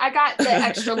 Oh, I got the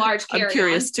extra large carry-on. I'm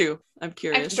curious too.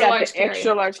 Extra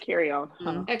large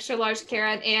carry-on. Extra large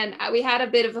carry-on, and we had a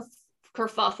bit of a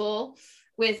kerfuffle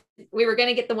with. We were going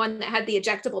to get the one that had the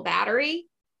ejectable battery,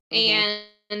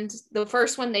 and the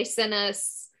first one they sent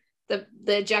us, the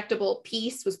ejectable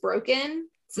piece was broken,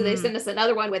 so they sent us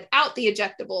another one without the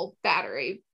ejectable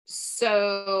battery.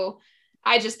 So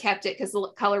I just kept it because the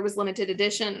color was limited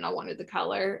edition and I wanted the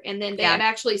color. And then they had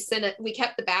actually sent it. We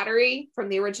kept the battery from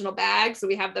the original bag, so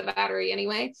we have the battery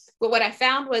anyway. But what I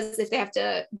found was if they have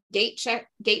to gate check,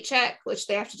 which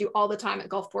they have to do all the time at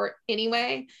Gulfport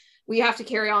anyway, we have to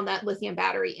carry on that lithium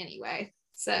battery anyway.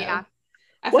 So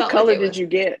what color did you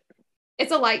get?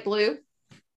 It's a light blue.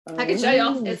 I can show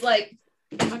y'all. It's like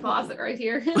in my closet right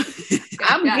here.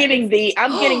 I'm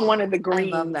getting one of the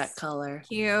greens. I love that color.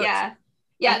 Cute.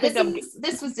 Yeah,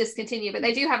 this was discontinued, but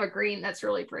they do have a green that's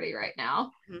really pretty right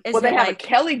now. Well, they have a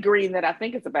Kelly green that I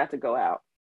think is about to go out,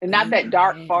 and not that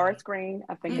dark forest green.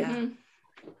 I think it's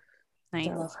nice.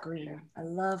 I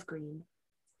love green.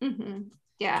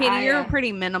 Yeah, Katie, you're a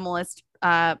pretty minimalist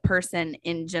person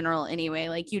in general, anyway.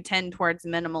 Like you tend towards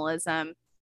minimalism.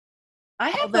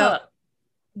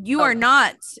 You are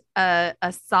not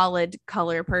a solid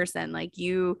color person. Like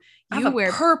you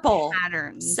wear purple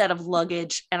patterns set of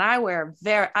luggage, and I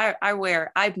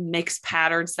mix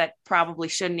patterns that probably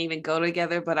shouldn't even go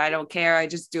together, but I don't care. I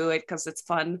just do it because it's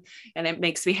fun and it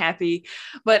makes me happy.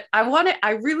 But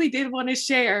I really did want to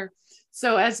share.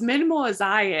 So as minimal as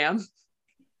I am,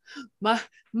 my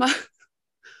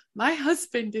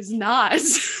husband is not.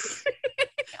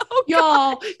 Oh,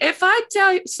 y'all, if I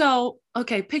tell you, so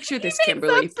okay, picture this,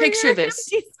 Kimberly. Picture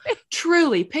this.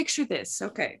 Truly, picture this.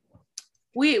 Okay.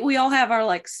 We all have our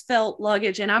like svelte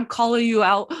luggage, and I'm calling you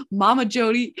out, Mama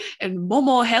Jody and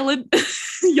Momo Helen.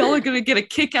 Y'all are gonna get a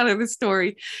kick out of this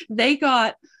story. They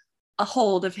got a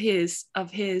hold of his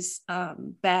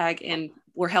bag and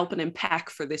were helping him pack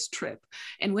for this trip.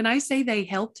 And when I say they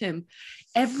helped him,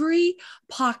 every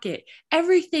pocket,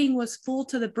 everything was full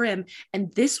to the brim.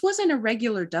 And this wasn't a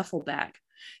regular duffel bag.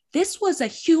 This was a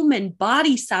human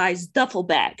body size duffel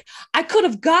bag. I could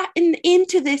have gotten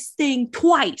into this thing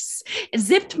twice,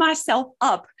 zipped myself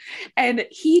up. And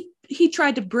he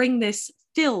tried to bring this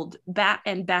filled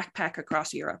backpack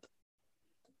across Europe.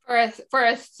 For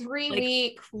a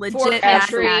 3-week, like,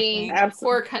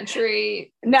 four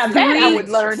country. Now that I would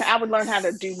learn how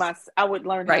to do how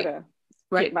to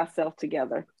get myself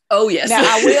together. Oh yes. Now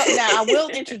I will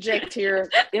interject here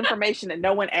information that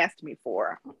no one asked me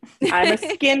for. I'm a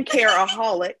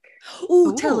skincare-aholic.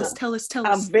 Ooh, tell us.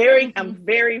 I'm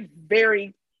very,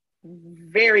 very,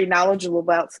 very knowledgeable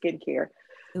about skincare.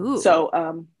 Ooh.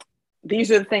 So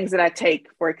these are the things that I take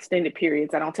for extended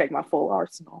periods. I don't take my full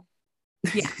arsenal.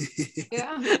 Yeah.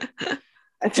 Yeah.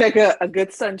 I take a good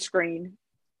sunscreen,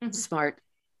 Smart.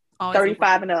 Always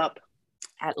 35 and up,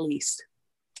 At least.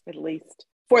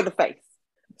 for the face,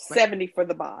 Right. 70 for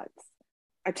the bods.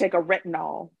 I take a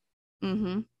retinol.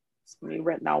 Mm-hmm. Need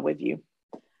retinol with you.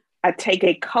 I take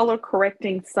a color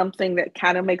correcting something that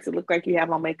kind of makes it look like you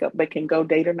have on makeup, but can go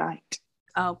day to night.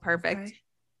 Oh, perfect. Okay.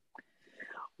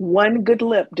 One good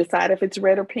lip, decide if it's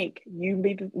red or pink. You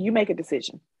make a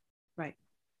decision. Right.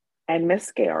 And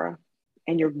mascara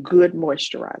and your good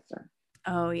moisturizer.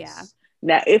 Oh yeah.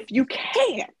 Now, if you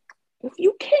can,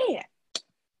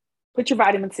 put your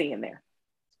vitamin C in there.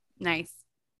 Nice.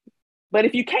 But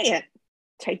if you can't,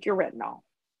 take your retinol.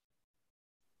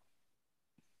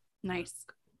 Nice.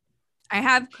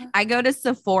 I go to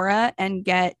Sephora and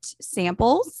get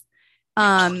samples.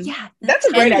 Yeah. That's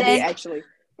a great And idea, then- actually.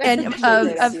 And That's a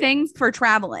great of idea. things for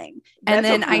traveling. And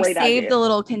That's a then I great save idea. the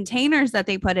little containers that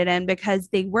they put it in because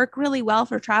they work really well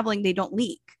for traveling. They don't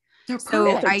leak. They're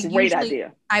So That's a great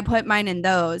idea. I put mine in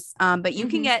those. But you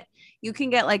can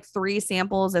Mhm. get like 3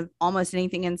 samples of almost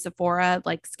anything in Sephora,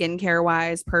 like skincare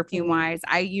wise, perfume wise.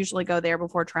 I usually go there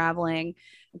before traveling.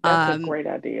 That's a great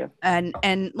idea. And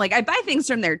like I buy things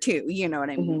from there too, you know what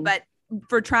I mean? Mhm. But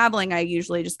for traveling, I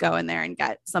usually just go in there and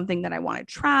get something that I want to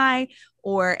try,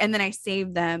 and then I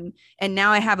save them. And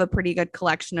now I have a pretty good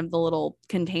collection of the little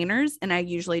containers, and I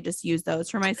usually just use those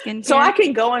for my skincare. So I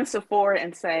can go in Sephora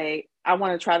and say, I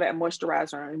want to try that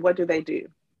moisturizer. And what do they do?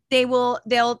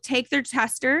 They'll take their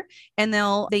tester and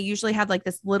they usually have like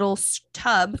this little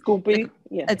tub. Scoopy.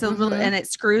 Yeah. It's a little, and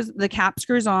the cap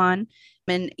screws on,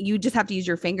 and you just have to use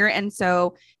your finger. And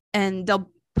they'll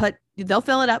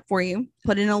fill it up for you,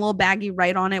 put in a little baggie,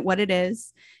 write on it what it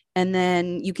is. And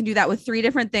then you can do that with 3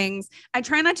 different things. I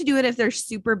try not to do it if they're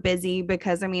super busy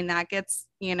because I mean, that gets,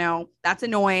 that's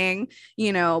annoying,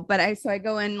 but I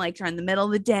go in like during the middle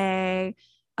of the day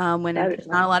when there's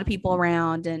not a lot of people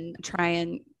around and try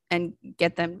and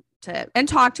get them to, and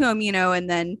talk to them, and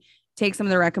then take some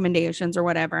of the recommendations or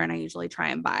whatever. And I usually try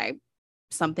and buy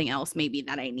something else maybe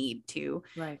that I need to.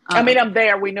 Right. I mean, I'm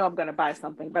there. We know I'm going to buy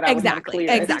something, but I exactly.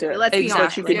 Let's be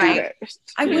honest. you can do Right? that.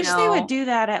 I wish they would do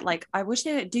that at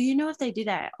do you know if they do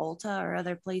that at Ulta or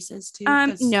other places too?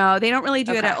 No, they don't really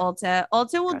do it at Okay. Ulta.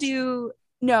 Ulta will do,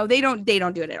 no, they don't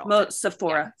do it at Ulta.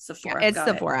 Sephora. Yeah, it's Got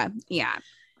Sephora. Yeah.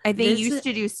 They used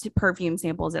to do perfume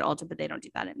samples at Ulta, but they don't do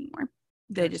that anymore.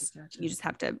 They you just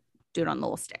have to do it on the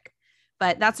little stick.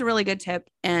 But that's a really good tip.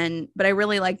 But I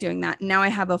really like doing that. Now I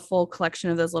have a full collection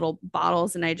of those little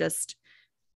bottles and I just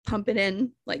pump it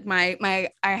in. Like I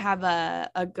have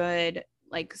a good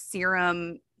like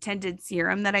tinted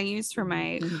serum that I use for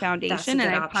my foundation,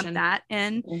 and I pump that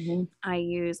in. Mm-hmm. I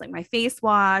use like my face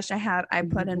wash. I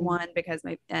put in one because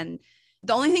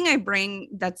the only thing I bring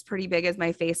that's pretty big is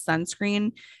my face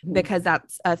sunscreen because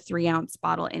that's a 3-ounce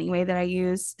bottle anyway that I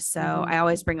use. So I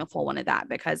always bring a full one of that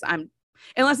because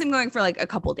unless I'm going for like a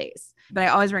couple days, but I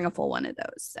always bring a full one of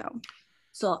those.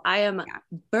 So I am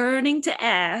burning to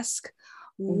ask,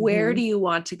 where do you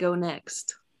want to go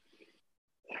next?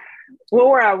 Well,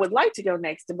 where I would like to go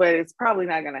next, but it's probably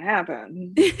not going to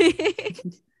happen.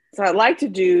 So I'd like to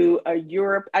do I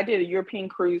did a European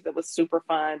cruise that was super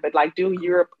fun, but like do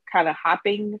Europe kind of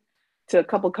hopping to a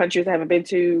couple countries I haven't been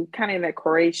to, kind of in that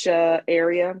Croatia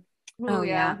area. Oh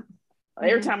yeah.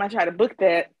 Every time I try to book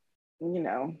that,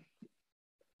 the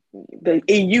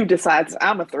EU decides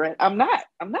I'm a threat. I'm not.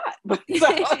 But so,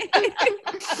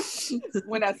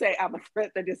 when I say I'm a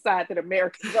threat, they decide that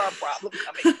Americans are a problem.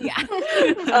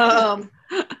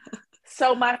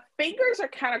 So my fingers are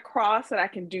kind of crossed that I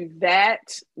can do that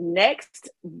next.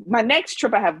 My next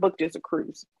trip I have booked is a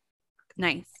cruise.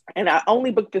 Nice. And I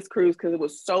only booked this cruise because it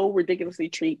was so ridiculously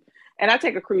cheap. And I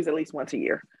take a cruise at least once a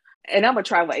year. And I'm a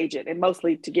travel agent, and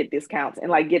mostly to get discounts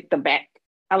and like get them back.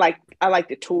 I like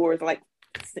the tours, I like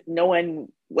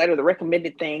knowing what are the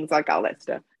recommended things, like all that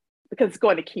stuff, because it's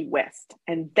going to Key West,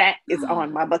 and that is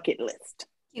on my bucket list.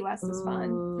 Key West is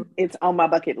fun. It's on my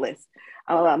bucket list.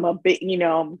 I'm a bit,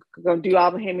 I'm gonna do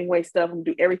all the Hemingway stuff. I'm gonna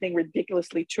do everything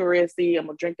ridiculously touristy. I'm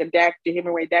gonna drink the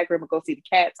Hemingway daiquiri. I'm gonna go see the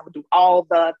cats. I'm gonna do all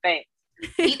the things.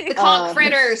 Eat the conch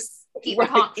fritters. Eat the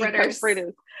conch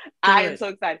fritters. I am so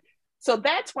excited. So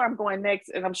that's where I'm going next,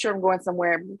 and I'm sure I'm going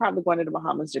somewhere. I'm probably going to the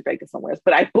Bahamas, Jamaica, somewhere else.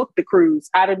 But I booked the cruise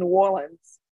out of New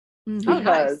Orleans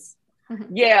because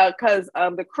Yeah, because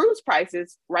the cruise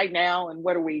prices right now, and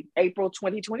what are we, April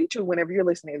 2022, whenever you're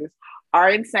listening to this, are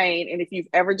insane. And if you've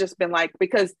ever just been like,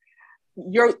 because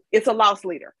it's a loss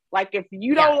leader. Like if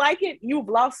you don't like it, you've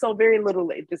lost so very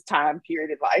little at this time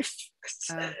period in life.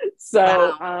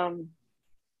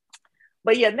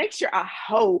 But yeah, next year I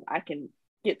hope I can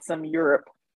get some Europe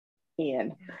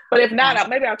in. But if not,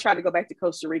 maybe I'll try to go back to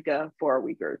Costa Rica for a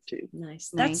week or two. Nice.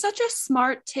 That's such a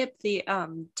smart tip. The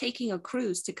taking a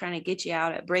cruise to kind of get you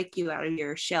break you out of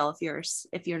your shell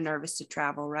if you're nervous to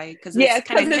travel, right? Because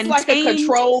it's like a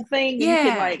control thing. Yeah. You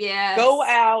can like go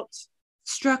out,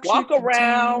 structure, walk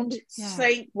around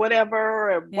Saint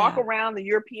whatever, or walk around the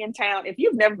European town. If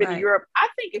you've never been to Europe, I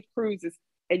think if cruises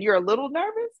and you're a little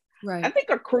nervous, I think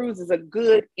a cruise is a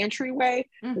good entryway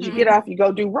because you get off, you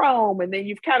go do Rome, and then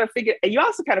you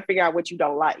also kind of figure out what you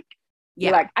don't like.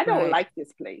 You're like, I don't like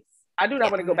this place. I do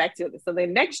not want to go back to this. So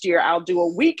then next year I'll do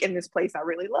a week in this place I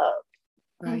really love.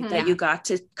 Right. That you got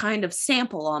to kind of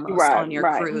sample almost on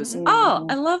your cruise. Oh,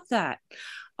 I love that.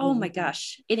 Oh my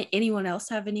gosh. Anyone else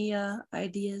have any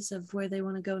ideas of where they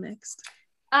want to go next?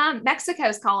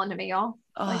 Mexico's calling to me, y'all.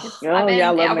 I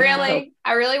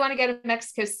really want to go to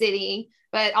Mexico City,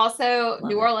 but also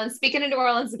New Orleans. Speaking of New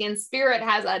Orleans again, Spirit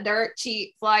has a dirt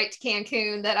cheap flight to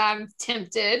Cancun that I'm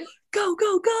tempted. Go,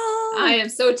 go, go. I am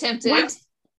so tempted. What?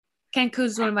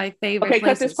 Cancun's one of my favorite places.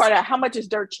 Cut this part out. How much is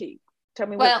dirt cheap? Tell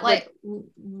me what. Like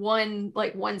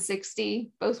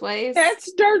 160 both ways. That's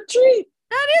dirt cheap.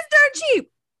 That is dirt cheap.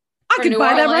 I could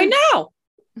buy that right now.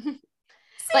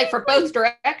 Like for both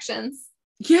directions.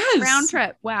 Yes. Round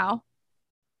trip. Wow.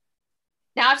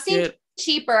 Now I've seen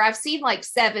cheaper. I've seen like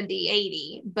 70,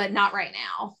 80, but not right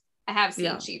now. I have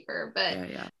seen cheaper, but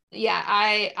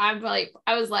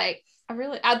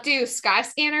I'll do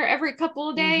Skyscanner every couple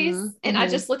of days, and I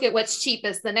just look at what's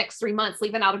cheapest the next 3 months,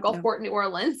 leaving out of Gulfport, New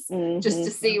Orleans, just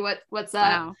to see what's up.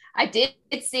 Wow. I did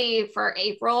see for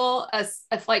April a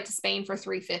flight to Spain for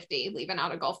 $350, leaving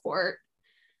out of Gulfport,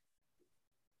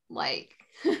 like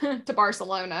to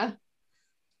Barcelona.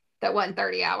 That wasn't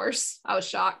 30 hours. I was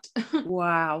shocked.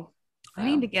 Wow. I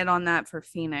need to get on that for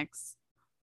Phoenix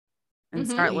and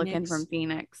start looking from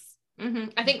Phoenix.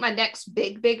 I think my next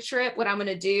big trip, what I'm going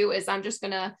to do is I'm just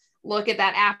going to look at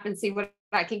that app and see what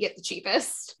I can get the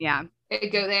cheapest. Yeah.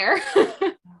 Go there.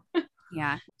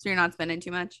 Yeah. So you're not spending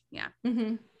too much. Yeah.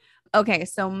 Okay.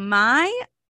 So I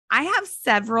have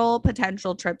several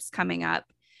potential trips coming up.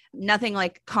 Nothing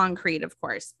like concrete, of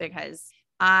course, because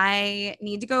I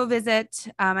need to go visit.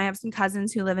 I have some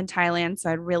cousins who live in Thailand,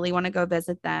 so I'd really want to go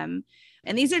visit them.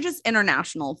 And these are just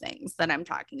international things that I'm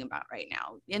talking about right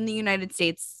now. In the United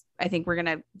States, I think we're going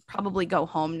to probably go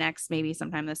home next, maybe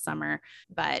sometime this summer,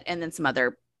 and then some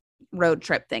other road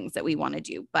trip things that we want to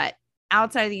do. But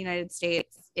outside of the United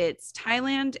States, it's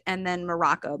Thailand and then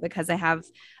Morocco, because I have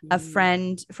a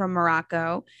friend from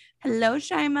Morocco. Hello,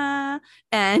 Shaima.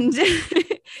 And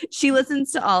she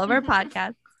listens to all of our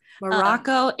podcasts.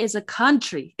 Morocco is a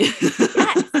country. Yes,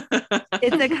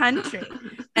 it's a country.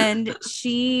 And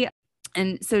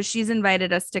so she's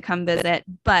invited us to come visit,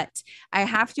 but I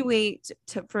have to wait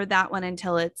for that one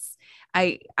until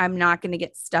I'm not going to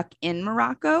get stuck in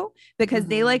Morocco, because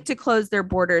they like to close their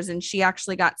borders. And she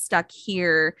actually got stuck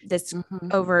here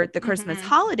over the Christmas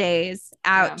holidays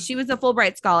out. Yeah. She was a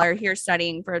Fulbright scholar here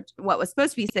studying for what was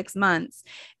supposed to be 6 months.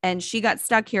 And she got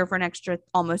stuck here for an extra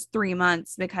almost 3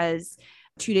 months because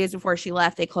 2 days before she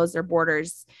left, they closed their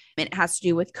borders. It has to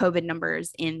do with COVID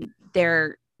numbers in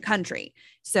their country.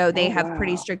 So they have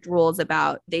pretty strict rules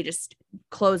about, they just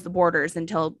close the borders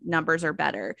until numbers are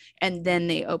better, and then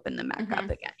they open them back up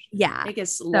again. Yeah. It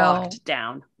gets locked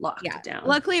down.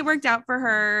 Luckily it worked out for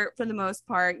her for the most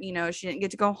part. You know, she didn't get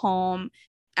to go home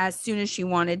as soon as she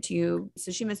wanted to.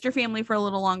 So she missed her family for a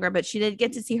little longer, but she did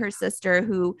get to see her sister,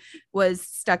 who was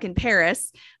stuck in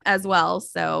Paris as well.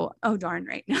 So, oh darn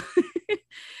right now.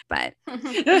 But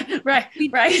right. We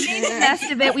made the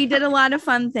best of it. We did a lot of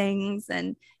fun things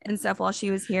and stuff while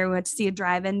she was here. We went to see a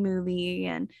drive-in movie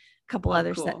and a couple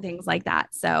other things like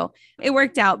that. So it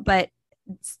worked out, but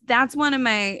that's one of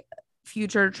my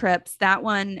future trips. That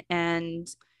one and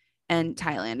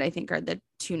Thailand, I think, are the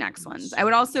two next ones. I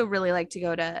would also really like to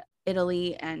go to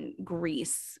Italy and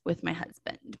Greece with my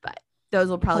husband, but those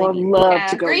will probably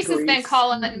be. Greece has been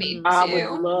calling me too. I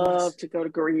would love to go to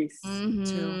Greece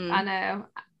too. I know.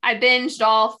 I binged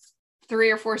all 3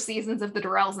 or 4 seasons of the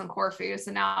Durrells and Corfu,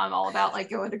 so now I'm all about like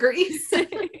going to Greece. We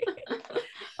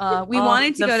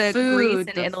wanted to go to Greece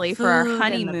and Italy for our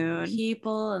honeymoon. The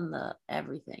people and the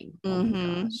everything.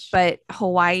 But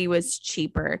Hawaii was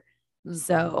cheaper.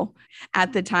 So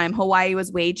at the time, Hawaii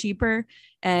was way cheaper,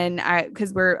 and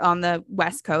because we're on the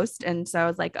West Coast, and so I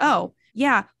was like, oh,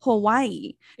 yeah,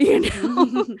 Hawaii, you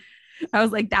know. I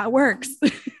was like, that works.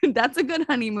 That's a good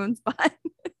honeymoon spot.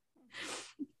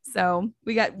 So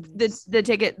we got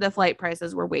the flight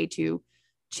prices were way too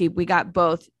cheap. We got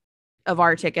both of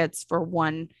our tickets for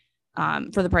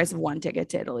the price of one ticket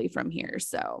to Italy from here.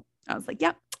 So I was like,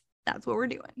 yep, that's what we're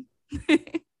doing.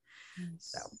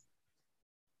 So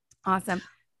awesome.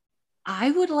 I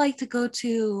would like to go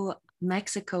to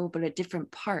Mexico, but a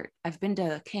different part. I've been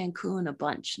to Cancun a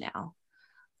bunch now,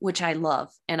 which I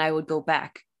love, and I would go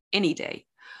back any day.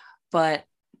 But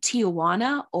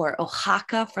Tijuana or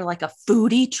Oaxaca for like a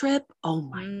foodie trip. Oh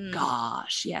my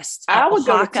gosh. Yes. I would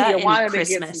go to Oaxaca Tijuana to get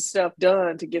some stuff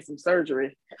done, to get some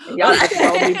surgery. And y'all just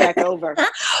throw me back over.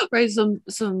 Right. Some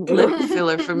lip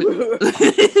filler for me.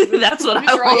 That's what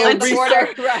I want.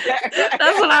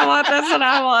 That's what I want. That's what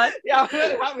I want. Y'all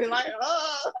I'll be like,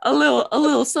 oh. A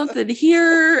little something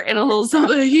here and a little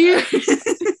something here.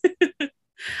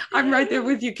 I'm right there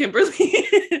with you, Kimberly.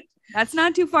 That's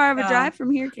not too far of a drive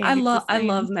from here. Candy, I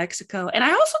love Mexico. And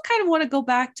I also kind of want to go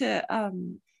back to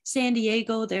San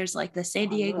Diego. There's like the San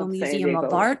Diego Museum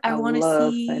of Art. I want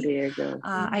to see. San Diego.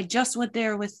 I just went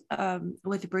there with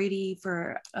Brady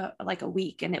for like a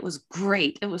week, and it was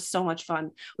great. It was so much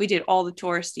fun. We did all the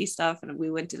touristy stuff, and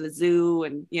we went to the zoo,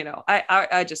 and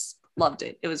I just loved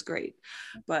it. It was great.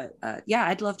 But yeah,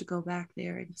 I'd love to go back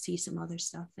there and see some other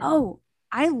stuff.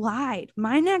 I lied.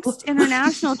 My next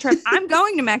international trip, I'm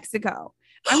going to Mexico.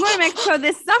 I'm going to Mexico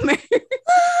this summer.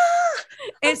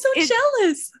 I'm so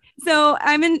jealous. So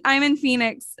I'm in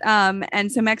Phoenix. And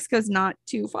so Mexico's not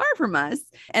too far from us.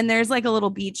 And there's like a little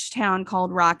beach town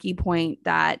called Rocky Point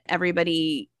that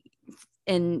everybody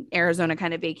in Arizona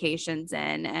kind of vacations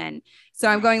in. And so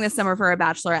I'm going this summer for a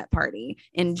bachelorette party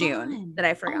in June that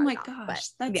I forgot. Oh my gosh.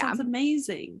 That sounds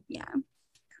amazing. Yeah.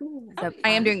 Cool. So I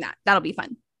am doing that. That'll be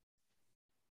fun.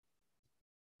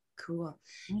 Cool.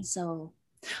 So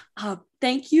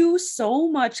thank you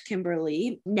so much,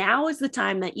 Kimberly. Now is the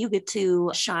time that you get to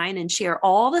shine and share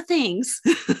all the things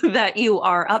that you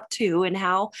are up to and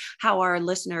how our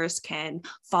listeners can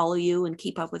follow you and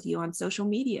keep up with you on social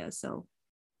media. So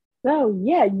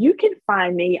yeah, you can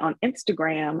find me on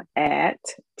Instagram at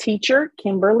Teacher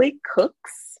Kimberly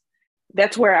Cooks.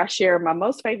 That's where I share my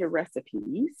most favorite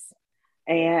recipes.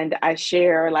 And I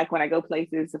share, like when I go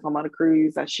places, if I'm on a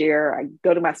cruise, I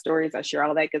go to my stories, I share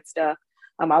all that good stuff.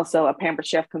 I'm also a Pampered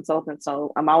Chef consultant,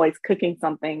 so I'm always cooking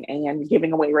something and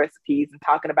giving away recipes and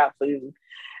talking about food.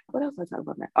 What else do I talk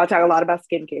about now? I talk a lot about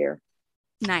skincare.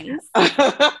 Nice.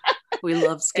 We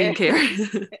love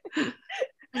skincare.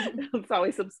 It's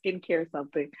always some skincare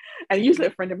something. And usually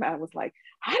a friend of mine was like,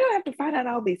 I don't have to find out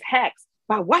all these hacks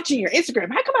by watching your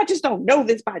Instagram. How come I just don't know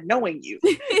this by knowing you?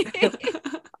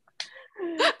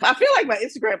 I feel like my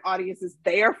Instagram audience is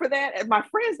there for that. And my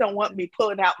friends don't want me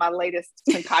pulling out my latest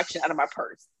concoction out of my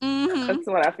purse. Mm-hmm. That's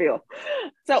what I feel.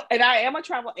 So, and I am a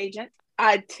travel agent.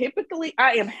 I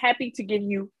am happy to give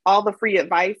you all the free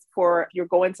advice for if you're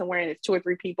going somewhere and it's 2 or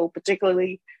 3 people,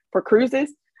 particularly for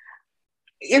cruises.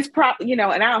 It's probably,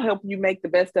 and I'll help you make the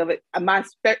best of it. My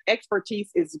expertise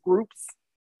is groups.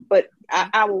 But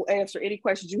I will answer any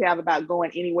questions you have about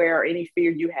going anywhere or any fear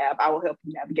you have. I will help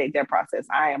you navigate that process.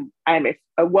 I am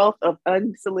a wealth of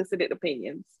unsolicited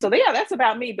opinions. So yeah, that's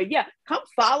about me. But yeah, come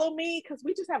follow me because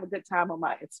we just have a good time on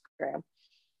my Instagram.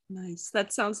 Nice.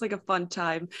 That sounds like a fun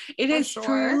time. It has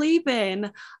truly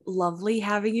been lovely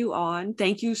having you on.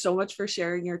 Thank you so much for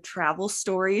sharing your travel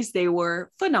stories. They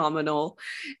were phenomenal.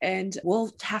 And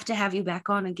we'll have to have you back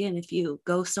on again if you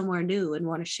go somewhere new and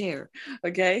want to share.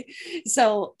 Okay.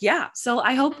 So yeah. So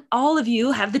I hope all of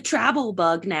you have the travel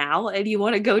bug now and you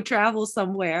want to go travel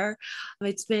somewhere.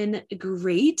 It's been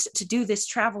great to do this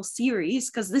travel series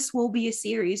because this will be a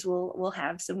series. We'll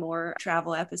have some more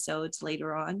travel episodes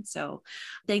later on. So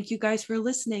thank you guys for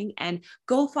listening and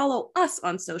go follow us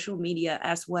on social media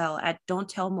as well at Don't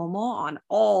Tell Momo on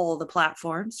all the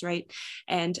platforms, right?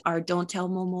 And our Don't Tell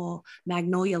Momo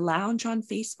Magnolia Lounge on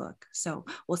Facebook. So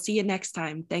we'll see you next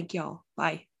time. Thank y'all.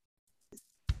 Bye.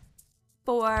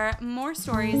 For more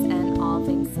stories and all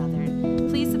things Southern,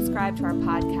 please subscribe to our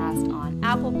podcast on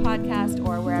Apple Podcast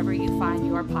or wherever you find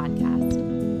your podcast.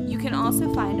 You can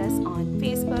also find us on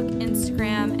Facebook,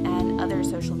 Instagram, and other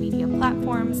social media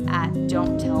platforms at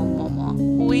Don't Tell Momo.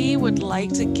 We would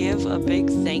like to give a big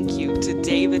thank you to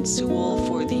David Sewell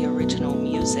for the original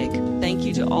music. Thank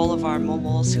you to all of our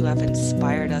Momos who have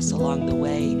inspired us along the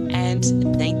way. And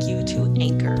thank you to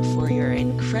Anchor for your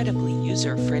incredibly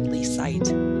user-friendly site.